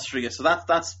for Austria. So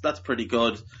that's pretty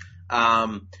good.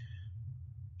 The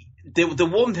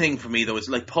one thing for me, though, is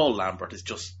Paul Lambert is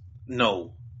just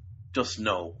no.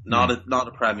 Not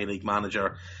a Premier League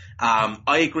manager.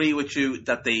 I agree with you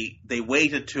that they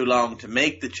waited too long to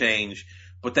make the change,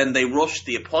 But then they rushed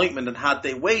the appointment, and had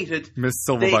they waited, missed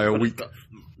Silva by a week.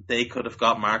 They could have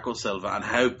got Marco Silva, and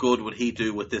how good would he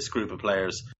do with this group of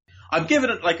players? I'm giving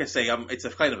it, like I say, it's a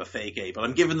kind of a fake A, but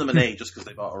I'm giving them an A just because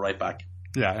they got a right back.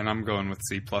 Yeah, and I'm going with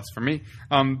C+ for me.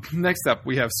 Next up,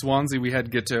 we have Swansea. We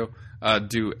had Gito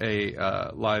do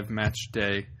a live match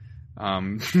day,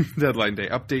 deadline day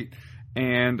update,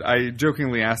 and I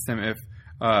jokingly asked him if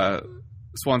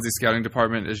Swansea scouting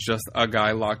department is just a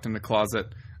guy locked in the closet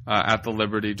at the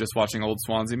Liberty just watching old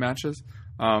Swansea matches.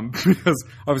 Because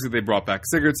obviously they brought back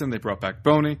Sigurdsson, they brought back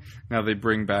Boney, now they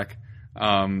bring back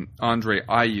Andre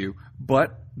Ayew.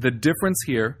 But the difference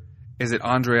here is that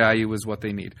Andre Ayew is what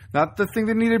they need. Not the thing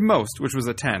they needed most, which was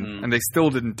a 10, and they still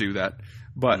didn't do that.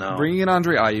 But bringing in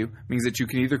Andre Ayew means that you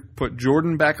can either put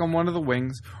Jordan back on one of the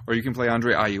wings, or you can play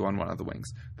Andre Ayew on one of the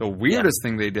wings. The weirdest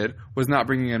thing they did was not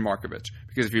bringing in Markovic.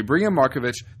 Because if you bring in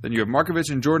Markovic, then you have Markovic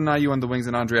and Jordan Ayew on the wings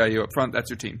and Andre Ayew up front. That's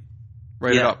your team.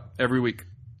 Write it up every week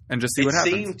and just see what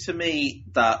happens. It seemed to me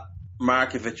that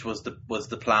Markovic was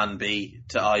the plan B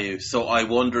to Ayew. So I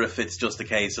wonder if it's just a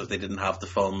case of they didn't have the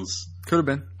funds. Could have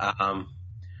been.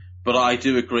 But I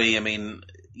do agree. I mean,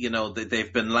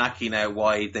 they've been lacking out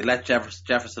wide. They let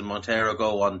Jefferson Montero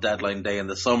go on deadline day in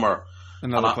the summer.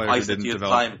 Another player who didn't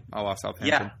develop. I'll off Southampton.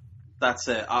 Yeah, that's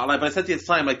it. But I said to you at the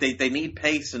time, like they need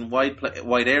pace in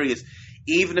wide areas.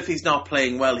 Even if he's not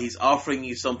playing well, he's offering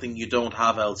you something you don't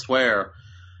have elsewhere.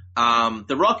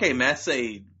 The Roque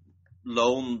Messi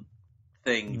loan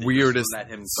thing, weird as let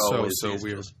him go, so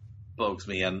weird. Just bugs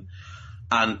me.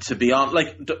 And to be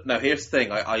honest, now here's the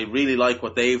thing: I really like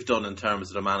what they've done in terms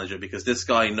of the manager, because this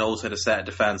guy knows how to set a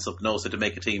defense up, knows how to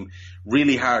make a team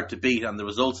really hard to beat, and the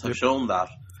results have shown that.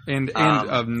 And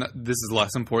this is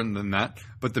less important than that,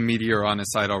 but the media are on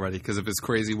his side already because of his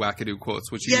crazy wackadoo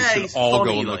quotes, which you should all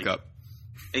funny, go and look up.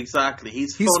 Exactly,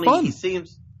 he's funny. Fun. He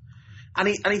seems, and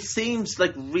he seems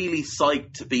like really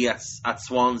psyched to be at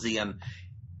Swansea, and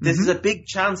this is a big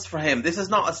chance for him. This is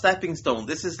not a stepping stone.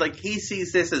 This is like, he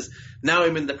sees this as, now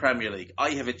I'm in the Premier League.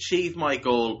 I have achieved my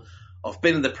goal of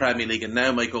being in the Premier League, and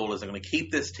now my goal is I'm going to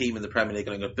keep this team in the Premier League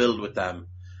and I'm going to build with them.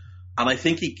 And I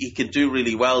think he can do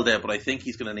really well there, but I think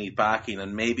he's going to need backing,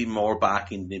 and maybe more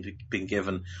backing than been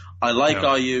given. I like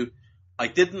Ayew. I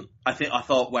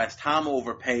thought West Ham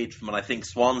overpaid for him, and I think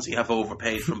Swansea have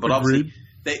overpaid for him. But obviously,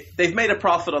 they've made a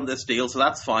profit on this deal, so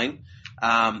that's fine.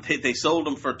 They sold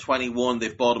him for 21,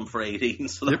 they've bought him for 18,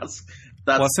 so that's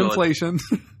plus good. Inflation.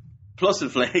 Plus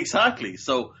inflation, exactly.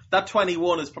 So that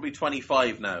 21 is probably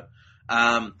 25 now.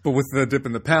 But with the dip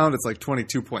in the pound, it's like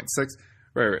 22.6.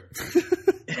 Right.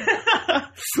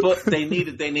 But they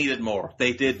needed more.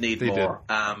 They did need more.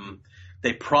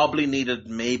 They probably needed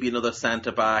maybe another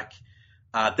centre back.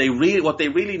 What they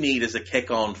really need is a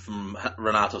kick on from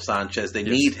Renato Sanchez. They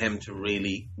need him to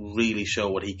really, really show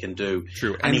what he can do.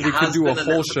 True, and we could do a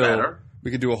whole show. Better.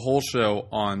 We could do a whole show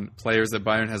on players that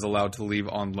Bayern has allowed to leave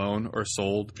on loan or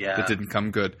sold that didn't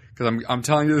come good. Because I'm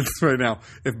telling you this right now: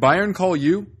 if Bayern call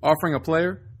you offering a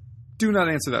player, do not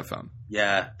answer that phone.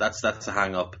 Yeah, that's a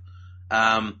hang up.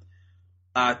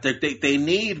 They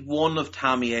need one of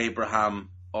Tammy Abraham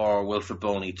or Wilfred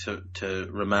Boney to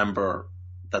remember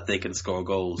that they can score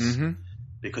goals,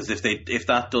 because if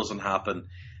that doesn't happen,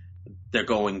 they're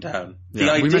going down.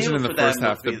 Yeah, we mentioned in the first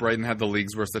half that Brighton had the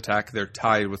league's worst attack. They're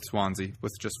tied with Swansea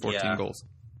with just 14 goals.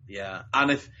 Yeah,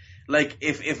 and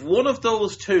if one of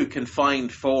those two can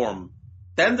find form,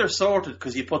 then they're sorted,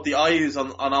 because you put the Ayews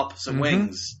on opposite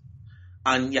wings,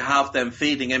 and you have them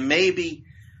feeding, and maybe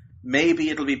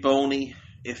it'll be Boney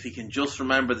if he can just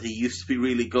remember that he used to be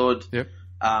really good. Yep.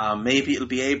 Maybe it'll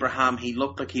be Abraham. He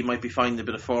looked like he might be finding a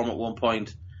bit of form at one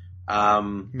point.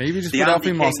 Maybe just put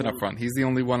Alfie Mawson up front. He's the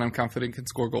only one I'm confident can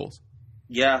score goals.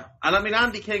 Yeah, and I mean,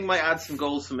 Andy King might add some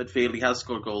goals from midfield. He has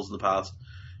scored goals in the past.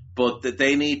 But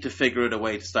they need to figure out a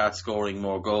way to start scoring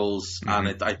more goals.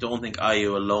 And I don't think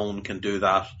Ayew alone can do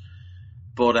that.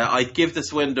 But I'd give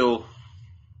this window...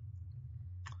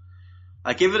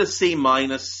 I give it a C-,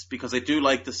 because I do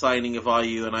like the signing of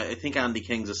Ayew, and I think Andy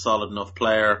King's a solid enough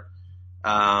player.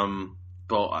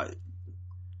 But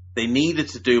they needed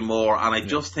to do more, and I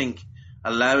just think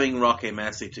allowing Roque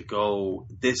Messi to go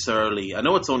this early, I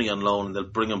know it's only on loan and they'll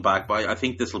bring him back, but I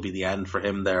think this will be the end for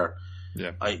him there.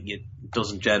 Yeah, it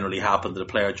doesn't generally happen that a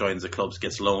player joins the club,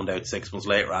 gets loaned out 6 months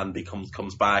later and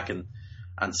comes back and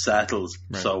settles.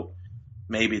 Right. So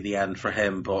maybe the end for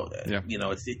him, but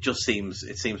it just seems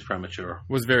premature.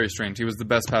 It was very strange. He was the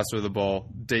best passer of the ball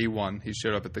day one. He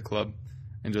showed up at the club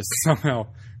and just somehow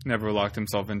never locked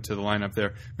himself into the lineup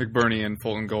there. McBurney and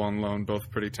Fulton go on loan, both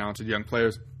pretty talented young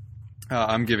players.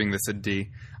 I'm giving this a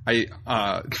D.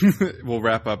 We'll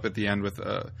wrap up at the end with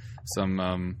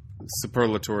some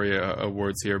superlatory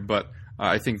words here, but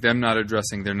I think them not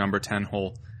addressing their number 10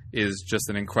 hole is just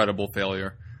an incredible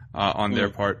failure on their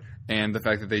part. And the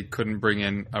fact that they couldn't bring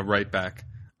in a right back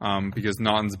because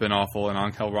Naughton's been awful and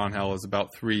Angel Rangel is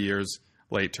about 3 years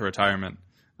late to retirement.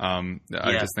 I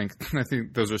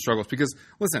think those are struggles. Because,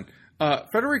 listen,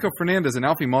 Federico Fernandez and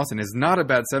Alfie Mawson is not a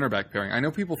bad center back pairing. I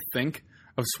know people think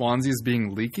of Swansea as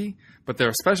being leaky, but they're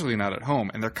especially not at home,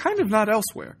 and they're kind of not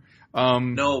elsewhere.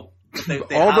 No, they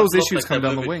all those issues come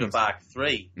down the wings. To a back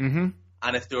three. Mm-hmm.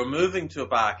 And if they were moving to a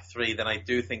back three, then I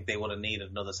do think they would have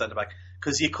needed another centre back.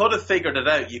 Because you could have figured it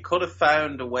out. You could have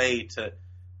found a way to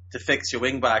fix your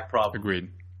wing back problem. Agreed.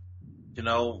 You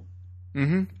know?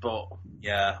 Mm-hmm. But,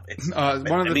 yeah. It's,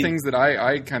 one of the things that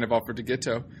I kind of offered to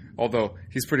Gito, although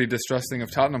he's pretty distrusting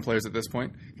of Tottenham players at this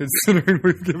point, considering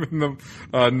we've given them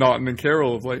Naughton and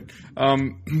Carroll of late,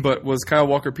 but was Kyle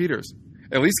Walker-Peters.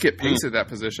 At least get pace at that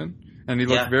position. And he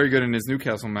looked very good in his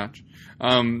Newcastle match.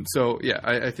 I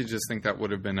just think that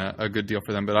would have been a good deal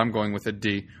for them. But I'm going with a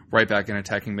D, right back in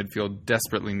attacking midfield,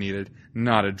 desperately needed,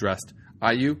 not addressed.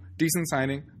 IU, decent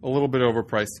signing, a little bit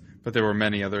overpriced, but there were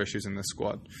many other issues in this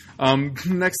squad.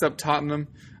 Next up, Tottenham.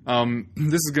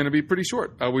 This is going to be pretty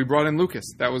short. We brought in Lucas.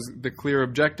 That was the clear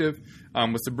objective,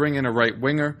 was to bring in a right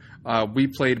winger. We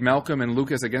played Malcolm and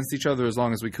Lucas against each other as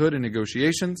long as we could in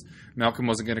negotiations. Malcolm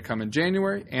wasn't going to come in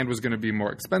January and was going to be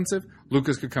more expensive.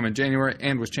 Lucas could come in January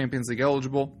and was Champions League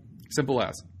eligible. Simple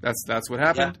as. That's what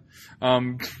happened.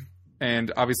 Yeah.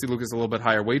 And obviously Lucas a little bit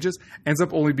higher wages. Ends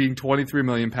up only being £23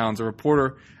 million. A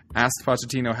reporter asked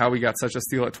Pochettino how we got such a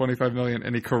steal at $25 million,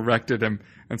 and he corrected him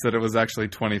and said it was actually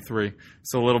 23.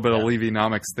 So a little bit of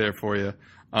Levy-nomics there for you.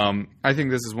 I think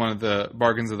this is one of the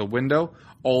bargains of the window,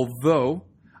 although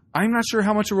I'm not sure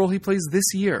how much a role he plays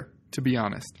this year, to be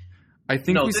honest. I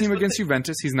think we see him against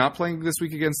Juventus. He's not playing this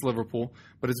week against Liverpool,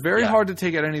 but it's very hard to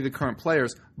take out any of the current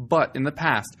players. But in the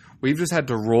past, we've just had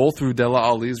to roll through Dele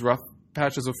Alli's rough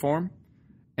patches of form,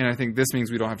 and I think this means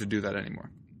we don't have to do that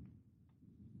anymore.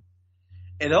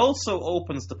 It also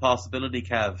opens the possibility,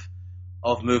 Kev,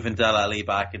 of moving Dele Alli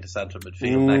back into central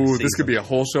midfield next season. This could be a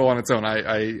whole show on its own.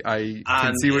 I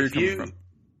can see where you're coming from.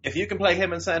 If you can play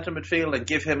him in centre midfield and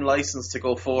give him license to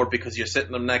go forward because you're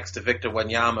sitting him next to Victor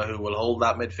Wanyama, who will hold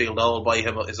that midfield all by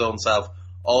his own self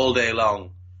all day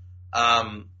long.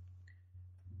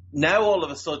 Now all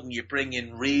of a sudden you bring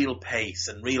in real pace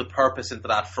and real purpose into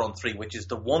that front three, which is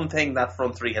the one thing that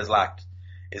front three has lacked,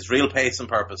 is real pace and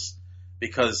purpose.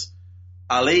 Because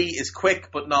Ali is quick,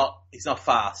 but he's not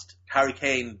fast. Harry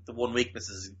Kane, the one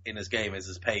weakness in his game is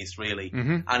his pace, really.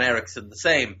 Mm-hmm. And Eriksen, the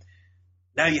same.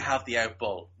 Now you have the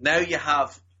outball. Now you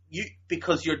have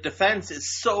because your defense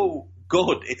is so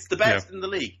good. It's the best in the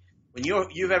league. When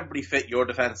you've everybody fit, your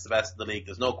defense is the best in the league.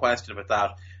 There's no question about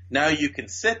that. Now you can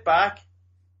sit back.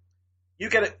 You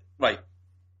get it right.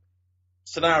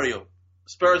 Scenario: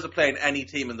 Spurs are playing any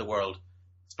team in the world.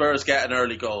 Spurs get an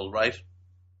early goal, right?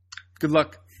 Good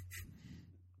luck.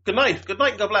 Good night, and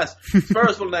God bless.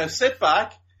 Spurs will now sit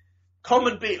back, come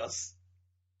and beat us,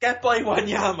 get by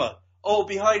Wanyama. Oh,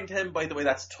 behind him, by the way,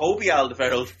 that's Toby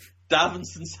Alderweireld,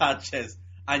 Davinson Sanchez,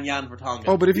 and Jan Vertonghen.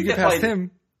 Oh, but if you get past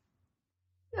him,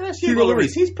 there's Hugo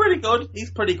Lloris. He's pretty good.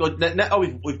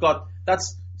 We've got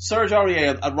that's Serge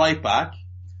Aurier at right back,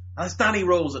 and it's Danny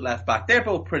Rose at left back. They're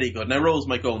both pretty good. Now Rose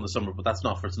might go in the summer, but that's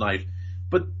not for tonight.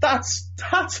 But that's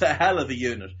a hell of a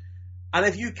unit. And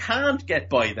if you can't get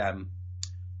by them,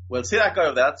 well, see that guy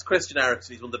over there? That's Christian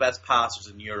Eriksen. He's one of the best passers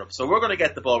in Europe. So we're going to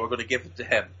get the ball. We're going to give it to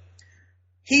him.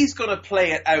 He's going to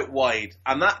play it out wide.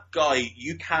 And that guy,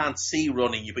 you can't see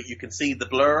running, but you can see the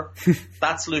blur.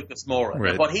 That's Lucas Moura. Right.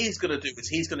 And what he's going to do is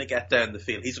he's going to get down the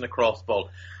field. He's going to cross the ball.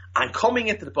 And coming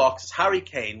into the box is Harry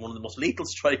Kane, one of the most lethal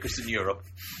strikers in Europe.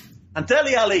 And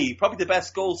Dele Alli, probably the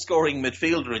best goal-scoring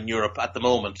midfielder in Europe at the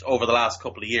moment over the last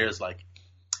couple of years. Like,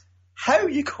 how are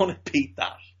you going to beat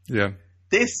that? Yeah.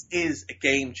 This is a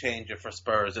game changer for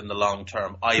Spurs in the long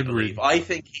term, I believe. I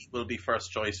think he will be first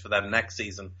choice for them next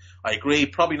season. I agree,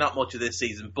 probably not much of this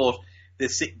season, but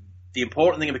the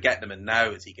important thing about getting him in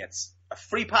now is he gets a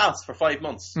free pass for 5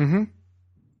 months to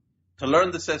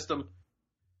learn the system,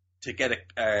 to get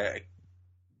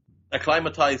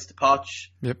acclimatized to Poch,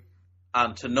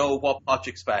 and to know what Poch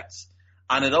expects.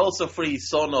 And it also frees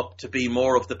Son up to be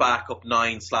more of the backup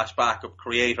 9/backup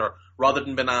creator rather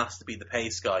than being asked to be the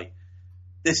pace guy.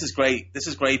 This is great. This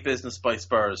is great business by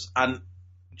Spurs. And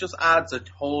it just adds a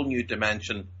whole new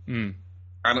dimension. And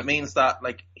it means that,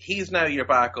 like, he's now your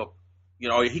backup. You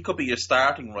know, he could be your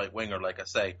starting right winger, like I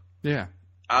say. Yeah.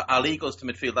 Ali goes to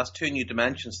midfield. That's 2 new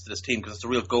dimensions to this team because it's a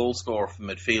real goal scorer from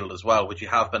midfield as well, which you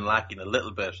have been lacking a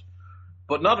little bit.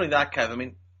 But not only that, Kev, I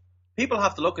mean, people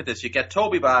have to look at this. You get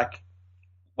Toby back,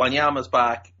 Wanyama's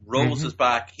back, Rose is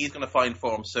back. He's going to find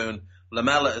form soon.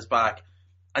 Lamela is back.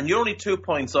 And you're only 2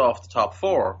 points off the top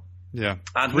 4. Yeah.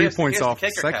 And 3 points off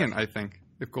kicker, second, Kev. I think,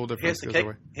 if goal difference goes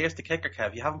away. Here's the kicker,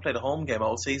 Kev. You haven't played a home game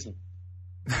all season.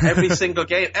 Every single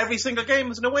game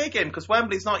is an away game because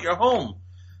Wembley's not your home.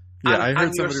 Yeah, I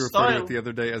heard somebody refer to it the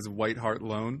other day as White Hart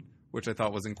Loan, which I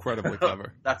thought was incredibly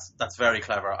clever. That's very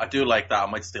clever. I do like that. I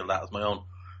might steal that as my own.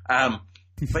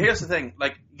 But here's the thing: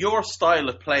 like your style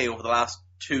of play over the last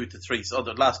 2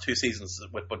 seasons,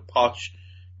 with Poch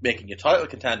making you title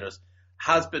contenders,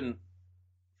 has been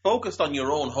focused on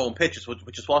your own home pitches,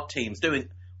 which is what teams doing.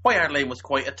 White Hart Lane was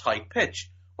quite a tight pitch.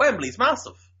 Wembley's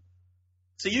massive,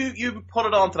 so you put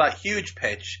it onto that huge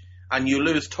pitch, and you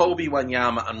lose Toby,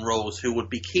 Wanyama, and Rose, who would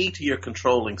be key to your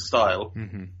controlling style.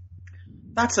 Mm-hmm.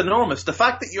 That's enormous. The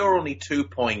fact that you're only 2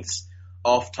 points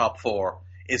off top 4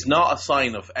 is not a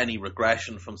sign of any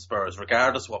regression from Spurs,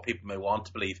 regardless of what people may want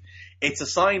to believe. It's a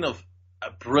sign of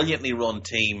a brilliantly run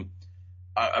team,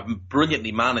 a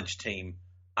brilliantly managed team,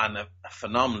 and a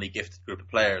phenomenally gifted group of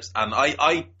players. And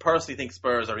I personally think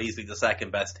Spurs are easily the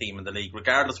second best team in the league,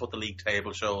 regardless of what the league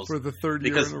table shows. For the third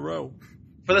year in a row.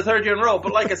 For the third year in a row.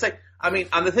 But like I say, I mean,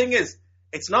 and the thing is,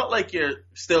 it's not like you're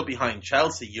still behind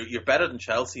Chelsea. You're better than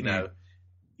Chelsea now.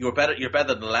 You're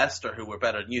better than Leicester, who were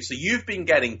better than you. So you've been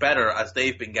getting better as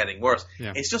they've been getting worse.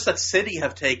 Yeah. It's just that City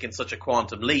have taken such a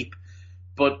quantum leap.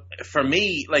 But for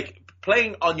me, like,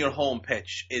 playing on your home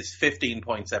pitch is 15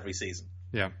 points every season.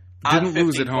 Yeah. Didn't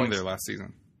lose at home there last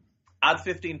season. Add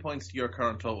 15 points to your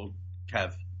current total,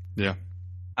 Kev. Yeah.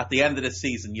 At the end of this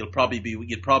season, you'd probably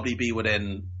be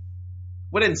within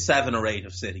 7 or 8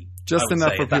 of City. Just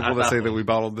enough for people to say that we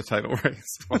bottled the title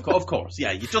race. Of course,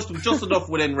 yeah. You just enough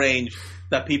within range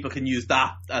that people can use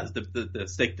that as the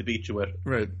stick to beat you with.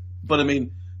 Right. But I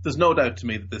mean, there's no doubt to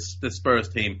me that this Spurs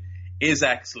team is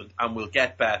excellent and will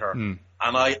get better.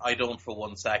 And I don't for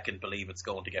 1 second believe it's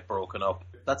going to get broken up.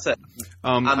 That's it.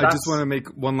 I just want to make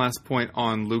one last point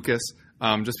on Lucas,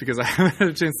 just because I haven't had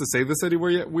a chance to say this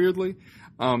anywhere yet, weirdly.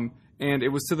 And it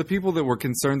was to the people that were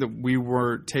concerned that we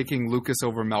were taking Lucas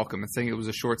over Malcolm and saying it was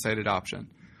a short-sighted option.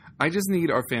 I just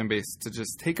need our fan base to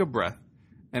just take a breath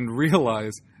and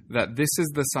realize that this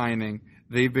is the signing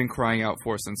they've been crying out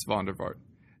for since Van der Vaart.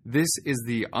 This is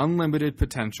the unlimited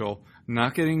potential,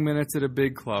 not getting minutes at a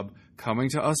big club, coming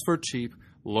to us for cheap,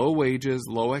 low wages,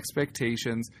 low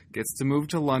expectations, gets to move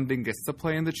to London, gets to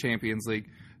play in the Champions League.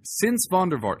 Since Van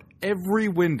der Vaart, every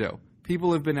window,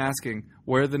 people have been asking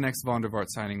where the next Van der Vaart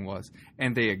signing was,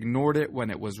 and they ignored it when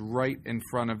it was right in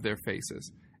front of their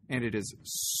faces. And it is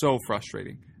so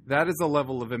frustrating. That is the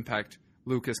level of impact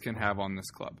Lucas can have on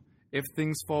this club. If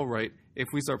things fall right, if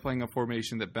we start playing a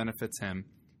formation that benefits him,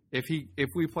 if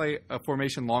we play a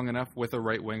formation long enough with a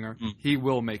right winger, he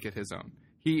will make it his own.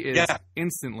 He is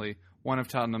instantly one of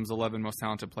Tottenham's 11 most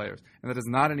talented players. And that is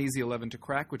not an easy 11 to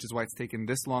crack, which is why it's taken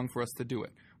this long for us to do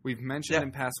it. We've mentioned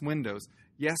in past windows,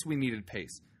 yes, we needed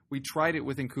pace. We tried it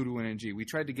with Nkudu and NG. We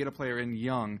tried to get a player in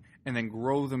young and then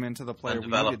grow them into the player we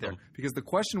needed there. Because the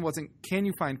question wasn't, can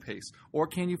you find pace? Or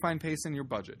can you find pace in your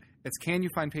budget? It's, can you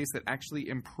find pace that actually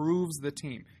improves the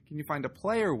team? Can you find a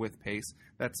player with pace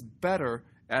that's better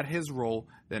at his role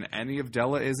than any of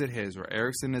Della is at his, or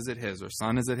Eriksson is at his, or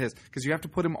Son is at his? Because you have to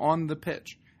put him on the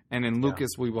pitch. And in Lucas,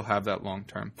 we will have that long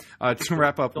term. To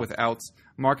wrap up with outs,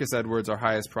 Marcus Edwards, our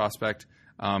highest prospect,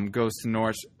 goes to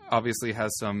Norwich. Obviously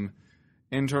has some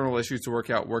internal issues to work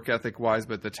out work ethic-wise,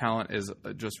 but the talent is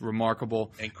just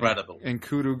remarkable. Incredible. And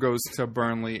Kudu goes to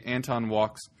Burnley. Anton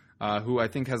Walks, who I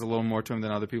think has a little more to him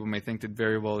than other people may think, did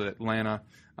very well at Atlanta,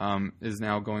 is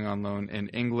now going on loan in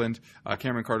England.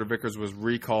 Cameron Carter-Vickers was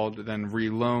recalled, then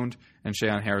reloaned, and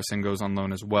Shayon Harrison goes on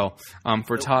loan as well.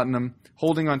 For Tottenham,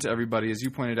 holding on to everybody, as you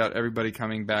pointed out, everybody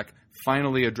coming back,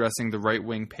 finally addressing the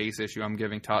right-wing pace issue. I'm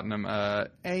giving Tottenham A-.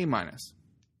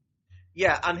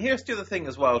 Yeah, and here's the other thing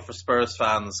as well for Spurs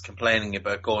fans complaining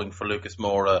about going for Lucas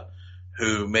Moura,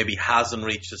 who maybe hasn't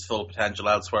reached his full potential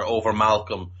elsewhere, over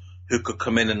Malcolm, who could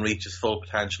come in and reach his full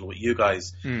potential with you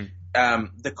guys.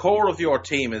 The core of your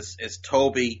team is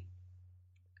Toby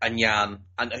and Jan,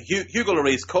 and Hugo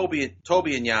Lloris,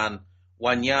 Toby and Jan,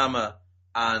 Wanyama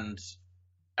and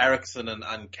Eriksson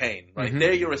and Kane, right?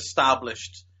 They're your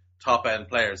established top-end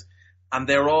players. And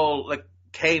they're all, like,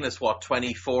 Kane is,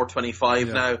 24, 25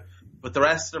 now? But the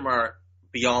rest of them are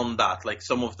beyond that. Like,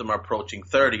 some of them are approaching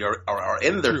 30 or are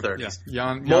in their 30s.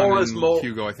 Yeah. Jan and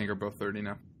Hugo, I think, are both 30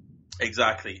 now.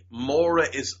 Exactly. Moura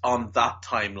is on that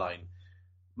timeline.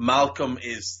 Malcolm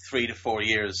is 3 to 4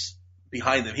 years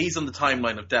behind them. He's on the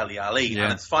timeline of Dele Alli.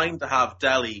 And it's fine to have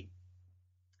Dele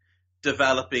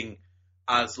developing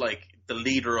as, like, the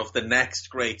leader of the next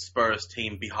great Spurs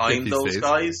team behind those stays.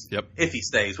 guys. Yep. If he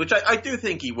stays, which I do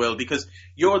think he will, because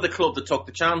you're the club that took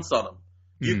the chance on him.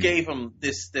 You gave him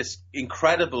this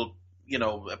incredible,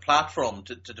 a platform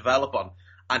to develop on,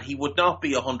 and he would not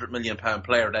be £100 million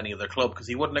player at any other club because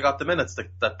he wouldn't have got the minutes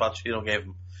that Pochettino gave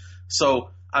him. So,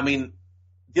 I mean,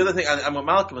 the other thing, and with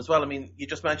Malcolm as well, I mean, you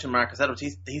just mentioned Marcus Edwards.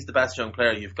 He's the best young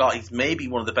player you've got. He's maybe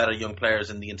one of the better young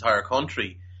players in the entire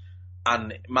country,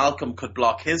 and Malcolm could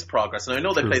block his progress. And I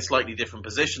know they play slightly different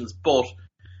positions, but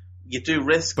you do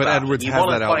risk but that. But Edwards has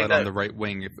that outlet on the right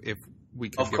wing if we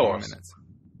can give him minutes.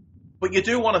 But you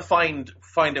do want to find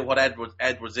out what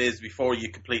Edwards is before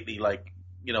you completely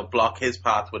block his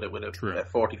path with a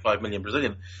 45 million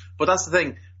Brazilian. But that's the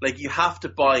thing, you have to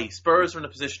buy. Spurs are in a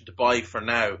position to buy for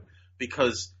now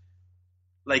because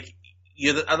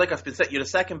you're I've been said, you're the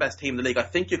second best team in the league. I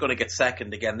think you're going to get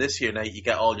second again this year now you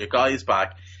get all your guys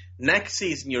back. Next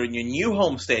season you're in your new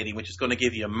home stadium, which is going to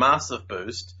give you a massive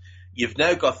boost. You've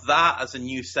now got that as a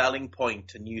new selling point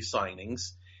to new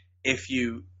signings.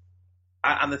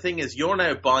 And the thing is, you're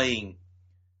now buying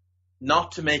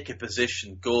not to make a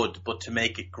position good, but to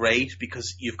make it great,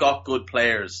 because you've got good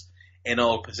players in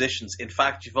all positions. In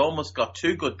fact, you've almost got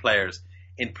two good players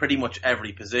in pretty much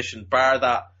every position, bar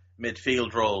that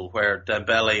midfield role where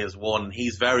Dembele is one, and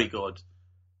he's very good,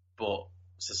 but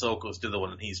Sissoko's the other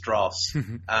one, and he's dross.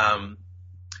 I'm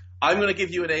going to give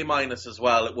you an A- as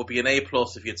well. It would be an A+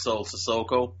 if you'd sold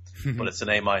Sissoko, but it's an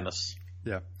A-.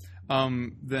 Yeah.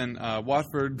 Then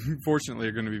Watford, fortunately,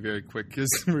 are going to be very quick because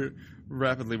we're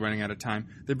rapidly running out of time.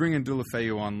 They bring in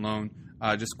Deulofeu on loan.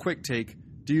 Just quick take.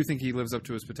 Do you think he lives up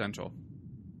to his potential?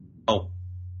 Oh.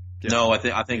 Yeah. No, I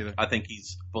think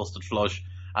he's busted flush,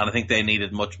 and I think they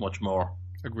needed much, much more.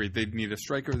 Agreed. They need a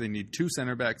striker. They need two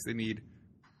center backs. They need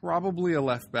probably a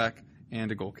left back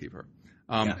and a goalkeeper.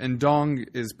 And Dong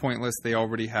is pointless. They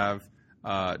already have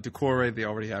Decore. They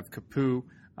already have Capu.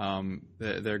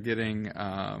 They're getting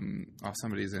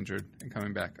somebody's injured and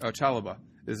coming back. Chalobah.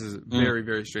 This is a very,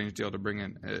 very strange deal to bring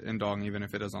in Dong, even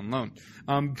if it is on loan.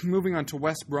 Moving on to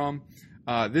West Brom.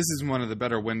 This is one of the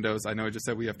better windows. I know I just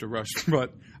said we have to rush,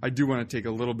 but I do want to take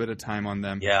a little bit of time on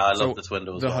them. Yeah, I love this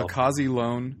window as well. The Hakazi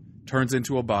loan turns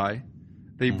into a buy.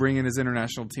 They bring in his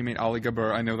international teammate, Ali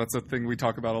Gabur. I know that's a thing we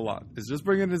talk about a lot, is just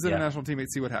bring in his international teammate,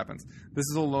 see what happens. This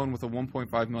is a loan with a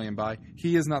 1.5 million buy.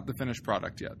 He is not the finished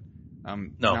product yet.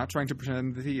 Not trying to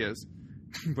pretend that he is,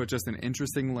 but just an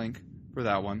interesting link for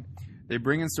that one. They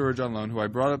bring in Sturridge on loan, who I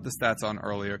brought up the stats on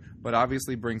earlier, but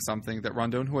obviously brings something that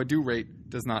Rondon, who I do rate,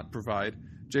 does not provide.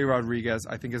 Jay Rodriguez,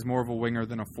 I think, is more of a winger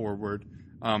than a forward.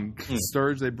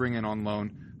 Sturridge, they bring in on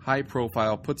loan. High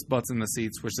profile, puts butts in the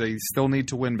seats, which they still need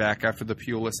to win back after the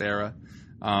Pulis era.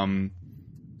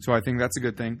 So I think that's a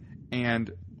good thing.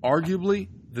 And arguably,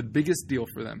 the biggest deal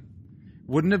for them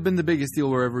wouldn't have been the biggest deal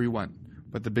wherever he went,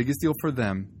 but the biggest deal for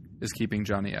them is keeping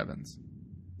Johnny Evans.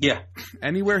 Yeah.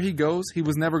 Anywhere he goes, he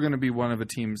was never going to be one of a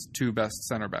team's two best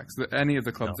center backs, any of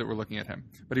the clubs that were looking at him.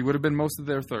 But he would have been most of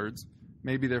their thirds,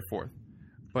 maybe their fourth.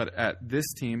 But at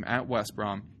this team, at West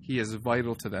Brom, he is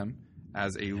vital to them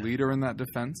as a leader in that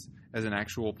defense, as an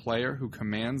actual player who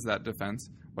commands that defense,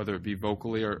 whether it be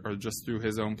vocally or just through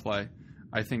his own play.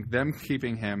 I think them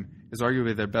keeping him is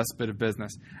arguably their best bit of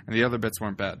business, and the other bits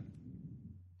weren't bad.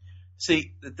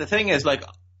 See, the thing is,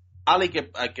 Ali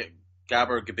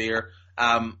Gabir,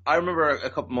 I remember a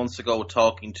couple months ago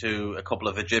talking to a couple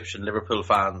of Egyptian Liverpool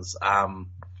fans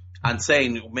and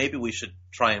saying maybe we should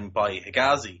try and buy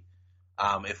Higazi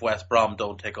if West Brom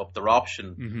don't take up their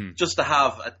option, just to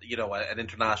have an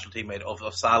international teammate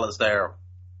of Salah's there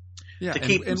to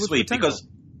keep him sweet.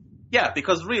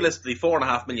 Because realistically,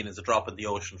 4.5 million is a drop in the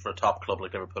ocean for a top club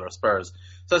like Liverpool or Spurs.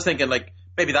 So I was thinking,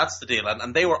 maybe that's the deal.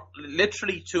 And they were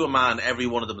literally to a man, every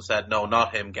one of them said, no,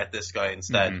 not him, get this guy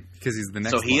instead. Because he's the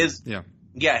next one. So he is,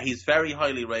 yeah, he's very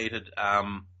highly rated.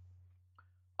 I'm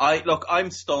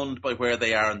stunned by where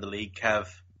they are in the league, Kev.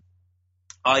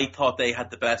 I thought they had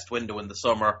the best window in the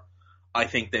summer. I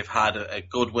think they've had a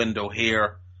good window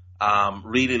here.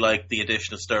 Really like the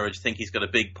addition of Sturridge. Think he's got a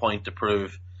big point to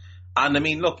prove. And I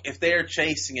mean, look, if they're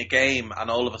chasing a game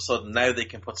and all of a sudden now they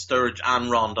can put Sturridge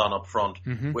and Rondon up front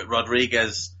with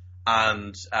Rodriguez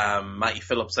and Matty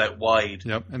Phillips out wide.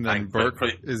 Yep, and then Burke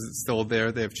is still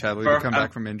there. They have Chadley to come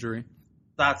back from injury.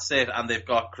 That's it, and they've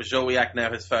got Krychowiak now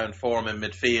has found form in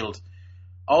midfield.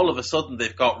 All of a sudden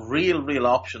they've got real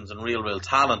options and real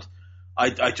talent.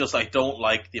 I don't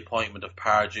like the appointment of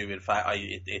Pardew. In fact,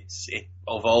 it's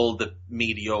of all the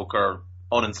mediocre,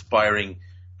 uninspiring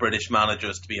British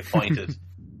managers to be appointed,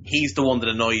 he's the one that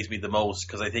annoys me the most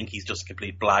because I think he's just a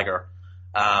complete blagger,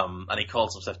 and he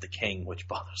calls himself the king, which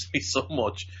bothers me so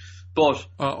much. But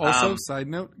also, side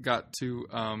note, got to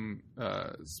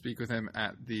speak with him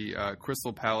at the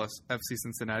Crystal Palace FC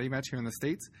Cincinnati match here in the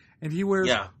States, and he wears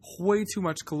way too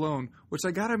much cologne, which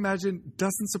I gotta imagine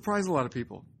doesn't surprise a lot of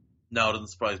people. No, it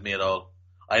doesn't surprise me at all.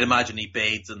 I'd imagine he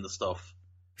bathes in the stuff.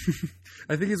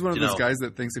 I think he's one of those guys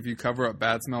that thinks if you cover up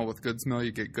bad smell with good smell,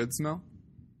 you get good smell.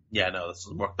 Yeah, no, this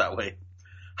doesn't work that way.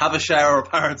 Have a shower,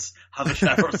 parents. Have a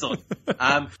shower, son.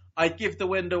 I'd give the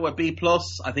window a B+.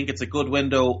 I think it's a good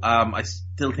window. I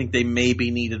still think they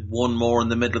maybe needed one more in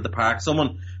the middle of the park.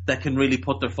 Someone that can really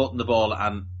put their foot in the ball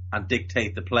and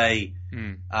dictate the play.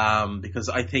 Because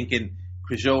I think in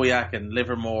Krychowiak and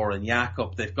Livermore and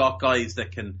Jakub, they've got guys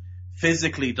that can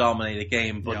physically dominate a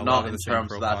game, but not in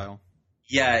terms of that.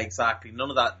 Yeah, exactly. None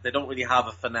of that. They don't really have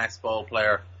a finesse ball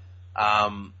player.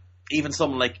 Even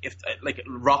someone like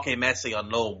Roque Messi on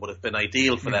loan would have been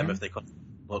ideal for them if they could.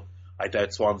 But I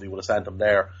doubt Swansea would have sent him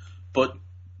there. But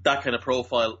that kind of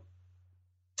profile.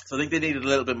 So I think they needed a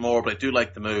little bit more. But I do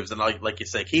like the moves, and like you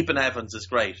say, keeping Evans is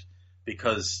great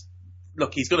because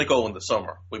look, he's going to go in the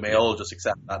summer. We may all just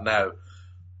accept that now.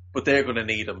 But they're going to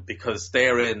need him because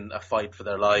they're in a fight for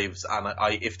their lives. And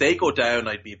if they go down,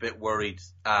 I'd be a bit worried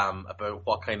about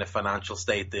what kind of financial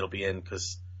state they'll be in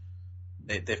because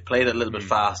they've played it a little bit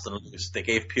fast and loose. They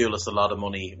gave Pulis a lot of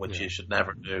money, which you should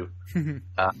never do.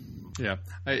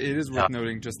 It is worth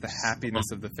noting just the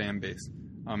happiness of the fan base.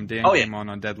 Dan came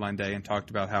on deadline day and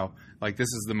talked about how this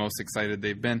is the most excited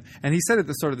they've been. And he said at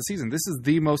the start of the season, this is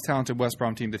the most talented West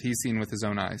Brom team that he's seen with his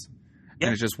own eyes.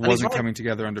 And it just wasn't coming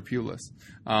together under Pulis.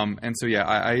 And so,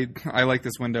 I like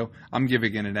this window. I'm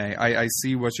giving it an A. I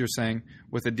see what you're saying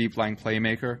with a deep-lying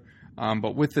playmaker.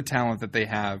 But with the talent that they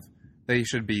have, they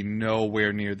should be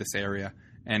nowhere near this area.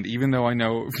 And even though I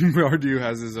know Vardu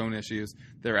has his own issues,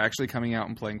 they're actually coming out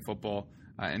and playing football.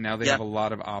 And now they have a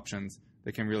lot of options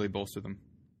that can really bolster them.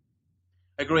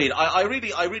 Agreed. I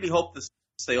really hope this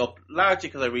stay up, largely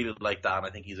because I really like Dan. I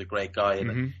think he's a great guy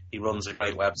and he runs a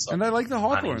great website. And I like the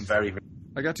Hawthorns. Very,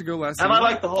 I got to go last season. And I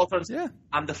like the Hawthorns. Yeah.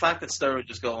 And the fact that Sturridge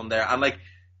is going there. And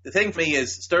the thing for me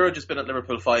is Sturridge has been at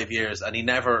Liverpool 5 years and he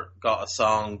never got a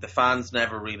song. The fans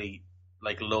never really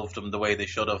loved him the way they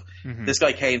should have. This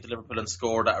guy came to Liverpool and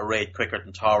scored at a rate quicker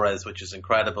than Torres, which is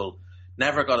incredible.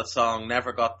 Never got a song,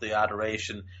 never got the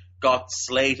adoration. Got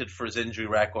slated for his injury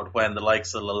record when the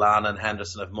likes of Lallana and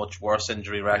Henderson have much worse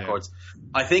injury records.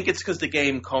 I think it's because the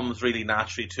game comes really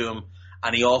naturally to him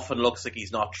and he often looks like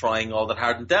he's not trying all that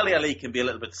hard. And Dele Alli can be a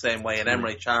little bit the same way, and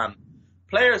Emre Can.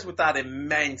 Players with that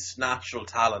immense natural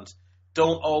talent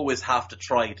don't always have to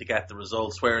try to get the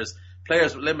results, whereas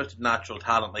players with limited natural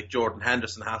talent like Jordan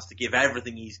Henderson has to give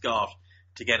everything he's got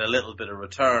to get a little bit of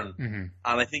return. And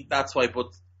I think that's why, but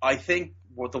I think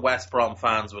what the West Brom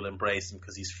fans will embrace him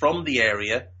because he's from the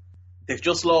area. They've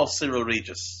just lost Cyril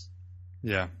Regis,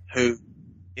 who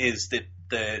is the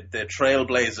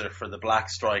trailblazer for the black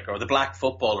striker or the black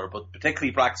footballer, but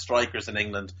particularly black strikers in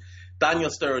England. Daniel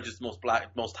Sturridge is the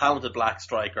most talented black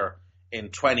striker in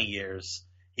 20 years.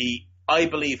 He, I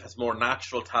believe, has more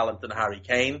natural talent than Harry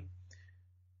Kane.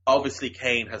 Obviously,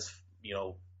 Kane has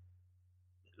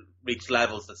reached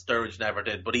levels that Sturridge never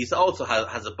did, but he's also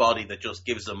has a body that just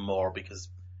gives him more because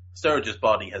Sturridge's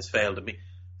body has failed him.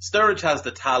 Sturridge has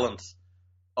the talent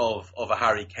of a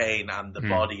Harry Kane and the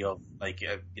body of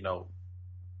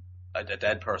a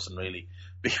dead person, really,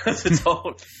 because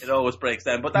it always breaks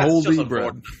down. But that's moldy just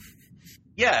unfortunate.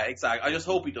 Yeah, exactly. I just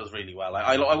hope he does really well.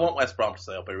 I want West Brom to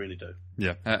stay up. I really do.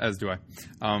 Yeah, as do I.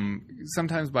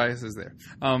 Sometimes bias is there.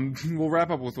 We'll wrap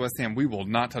up with West Ham. We will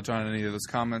not touch on any of those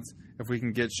comments. If we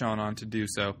can get Sean on to do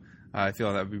so, I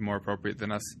feel that would be more appropriate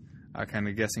than us kind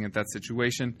of guessing at that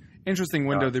situation. Interesting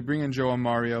window. They bring in Joao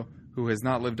Mario, who has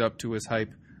not lived up to his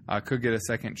hype. Could get a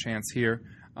second chance here.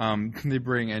 They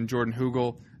bring in Jordan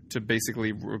Hugel to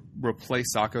basically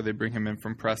replace Sacco. They bring him in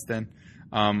from Preston.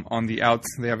 On the outs,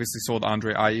 they obviously sold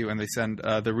Andre Ayew, and they send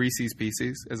the Reese's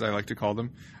Pieces, as I like to call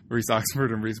them, Reece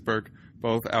Oxford and Reece Burke,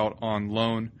 both out on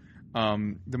loan.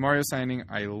 The Mario signing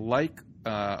I like,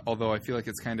 although I feel like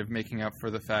it's kind of making up for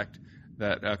the fact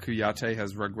that Kouyaté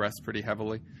has regressed pretty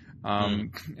heavily.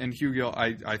 And Hugel,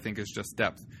 I think, is just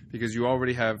depth, because you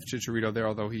already have Chicharito there,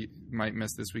 although he might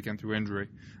miss this weekend through injury.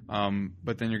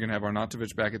 But then you're going to have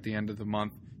Arnautovic back at the end of the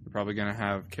month. You're probably going to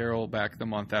have Carroll back the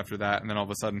month after that, and then all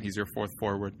of a sudden he's your fourth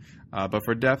forward. But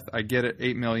for depth, I get it.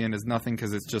 $8 million is nothing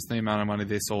because it's just the amount of money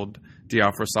they sold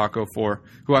Diafra Sakho for,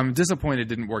 who I'm disappointed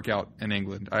didn't work out in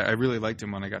England. I really liked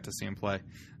him when I got to see him play.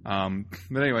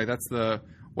 But anyway, that's the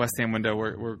West Ham window.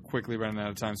 We're quickly running out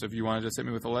of time, so if you want to just hit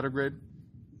me with a letter grade.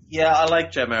 Yeah, I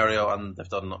like Joao Mario, and they've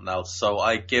done nothing else, so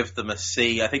I give them a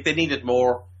C. I think they needed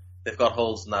more. They've got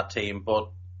holes in that team,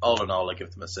 but all in all, I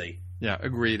give them a C. Yeah,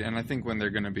 agreed. And I think when they're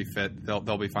going to be fit,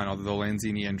 they'll be fine. Although the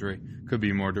Lanzini injury could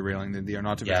be more derailing than the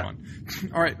Arnautovic one.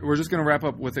 All right, we're just going to wrap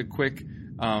up with a quick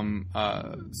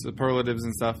superlatives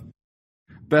and stuff.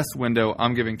 Best window,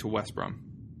 I'm giving to West Brom.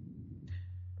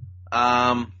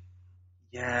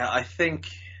 Yeah, I think.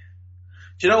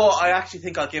 Do you know what? I actually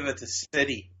think I'll give it to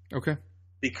City. Okay.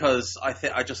 Because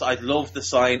I love the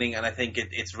signing, and I think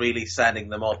it's really setting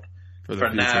them up for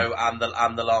now and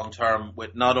the long term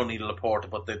with not only Laporta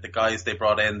but the guys they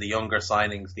brought in, the younger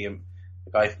signings, the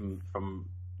guy from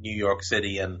New York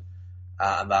City, and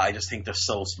that I just think they're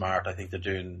so smart. I think they're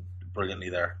doing brilliantly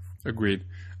there. Agreed.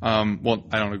 Well,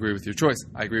 I don't agree with your choice.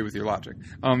 I agree with your logic.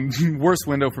 Worst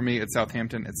window for me at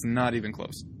Southampton. It's not even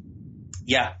close.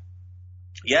 Yeah,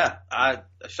 a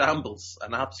shambles,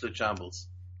 an absolute shambles.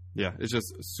 Yeah, it's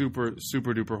just super,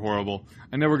 super duper horrible.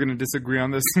 I know we're going to disagree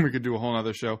on this. We could do a whole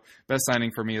other show. Best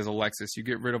signing for me is Alexis. You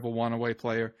get rid of a one-away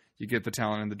player, you get the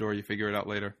talent in the door, you figure it out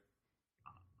later.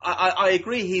 I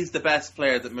agree he's the best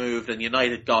player that moved, and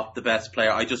United got the best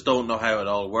player. I just don't know how it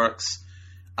all works.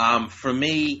 For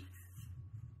me,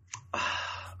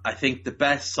 I think the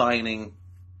best signing...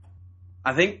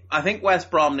 I think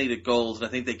West Brom needed goals, and I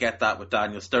think they get that with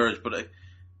Daniel Sturridge, but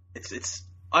it's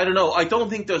I don't know. I don't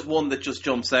think there's one that just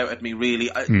jumps out at me, really.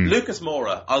 Lucas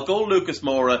Moura. I'll go Lucas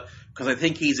Moura because I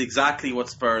think he's exactly what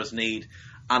Spurs need,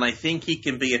 and I think he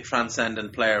can be a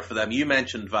transcendent player for them. You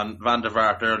mentioned Van der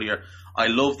Vaart earlier. I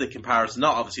love the comparison,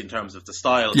 not obviously in terms of the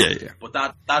style, but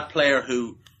that player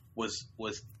who was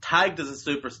tagged as a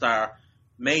superstar,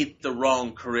 made the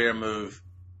wrong career move,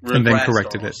 and then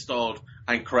corrected it. Stalled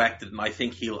and corrected, and I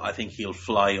think he'll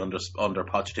fly under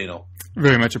Pochettino.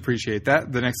 Very much appreciate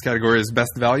that. The next category is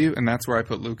best value, and that's where I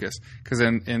put Lucas. Because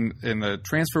in the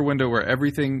transfer window where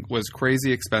everything was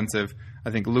crazy expensive,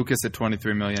 I think Lucas at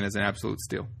 $23 million is an absolute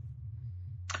steal.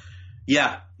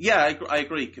 Yeah, I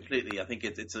agree completely. I think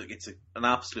it's an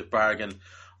absolute bargain.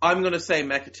 I'm going to say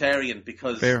Mkhitaryan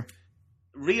because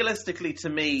realistically, to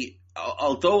me,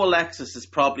 although Alexis is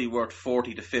probably worth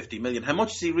 40 to 50 million, how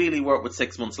much is he really worth with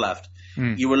 6 months left?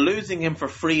 You were losing him for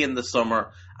free in the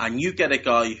summer, and you get a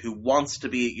guy who wants to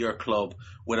be at your club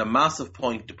with a massive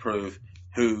point to prove,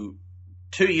 who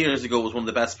 2 years ago was one of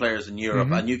the best players in Europe,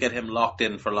 and you get him locked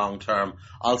in for long term.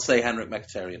 I'll say Henrik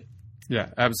Mkhitaryan. Yeah,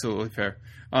 absolutely fair.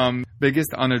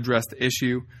 Biggest unaddressed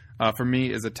issue for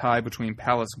me is a tie between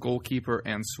Palace goalkeeper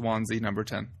and Swansea number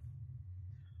 10.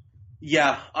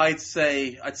 Yeah, I'd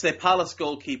say Palace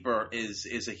goalkeeper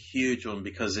is a huge one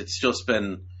because it's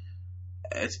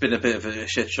been a bit of a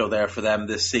shit show there for them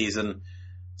this season.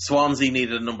 Swansea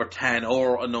needed a number 10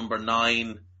 or a number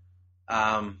 9.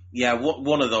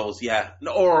 One of those. Yeah,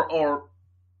 or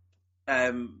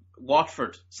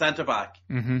Watford centre back.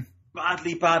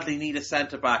 Badly need a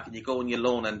centre back, and you go and you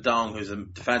loan Ndong, who's a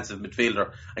defensive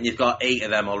midfielder, and you've got 8 of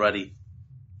them already.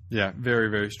 Yeah, very,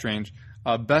 very strange.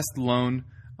 Best loan.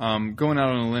 Going out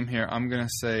on a limb here, I'm going to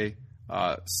say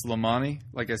Slimani.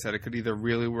 Like I said, it could either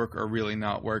really work or really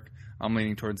not work. I'm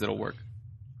leaning towards it'll work.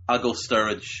 I'll go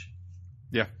Sturridge.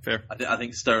 Yeah, fair. I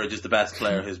think Sturridge is the best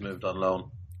player who's moved on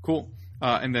loan. Cool.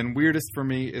 And then weirdest for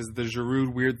me is the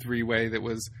Giroud weird three-way that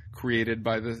was created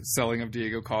by the selling of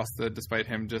Diego Costa, despite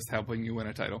him just helping you win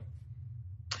a title.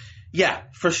 Yeah,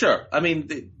 for sure. I mean,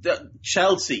 the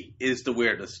Chelsea is the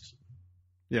weirdest.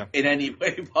 Yeah. In any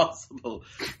way possible,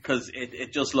 because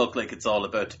it just looked like it's all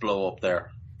about to blow up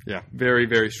there. Yeah, very,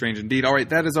 very strange indeed. All right,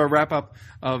 that is our wrap-up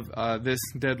of this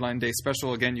Deadline Day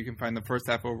special. Again, you can find the first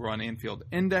half over on Anfield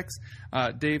Index.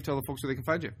 Dave, tell the folks where they can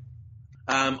find you.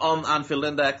 On Anfield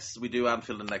Index, we do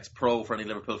Anfield Index Pro for any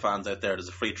Liverpool fans out there. There's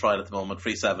a free trial at the moment,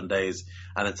 free 7 days,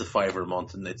 and it's a £5 a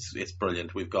month, and it's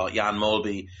brilliant. We've got Jan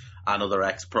Molby and other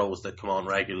ex-pros that come on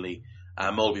regularly.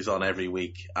 Molby's on every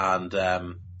week, and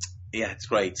yeah, it's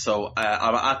great. So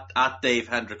I'm at Dave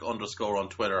Hendrick _ on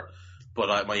Twitter,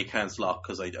 but my account's locked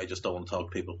because I just don't want to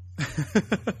talk to people.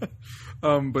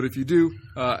 But if you do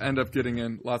end up getting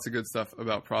in lots of good stuff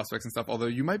about prospects and stuff, although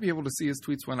you might be able to see his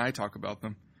tweets when I talk about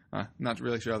them. Not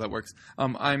really sure how that works.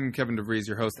 I'm Kevin DeVries,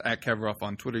 your host at KevRuff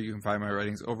on Twitter. You can find my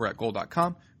writings over at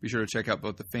goal.com. Be sure to check out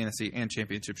both the fantasy and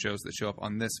championship shows that show up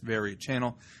on this very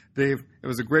channel. Dave, it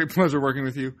was a great pleasure working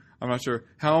with you. I'm not sure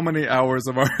how many hours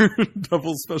of our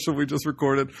double special we just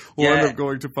recorded will end up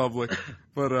going to public.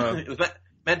 But it was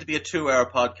meant to be a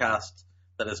 2-hour podcast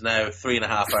that is now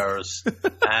 3.5 hours.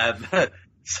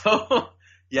 So,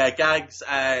 yeah, Gags,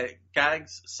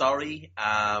 sorry.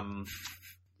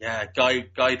 Yeah, Guy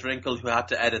Drinkle, who had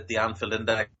to edit the Anfield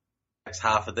Index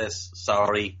half of this.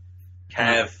 Sorry.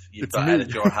 Kev, you've got to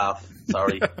edit your half.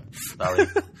 Sorry. Sorry.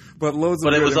 But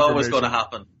it was always going to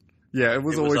happen. Yeah, it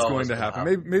was always going to gonna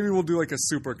happen. Maybe we'll do like a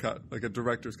super cut, like a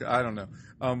director's cut. I don't know.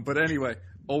 But anyway,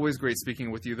 always great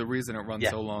speaking with you. The reason it runs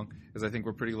so long is I think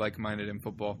we're pretty like-minded in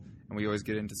football, and we always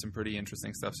get into some pretty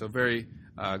interesting stuff. So very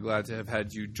glad to have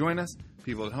had you join us.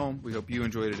 People at home, we hope you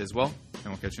enjoyed it as well, and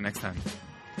we'll catch you next time.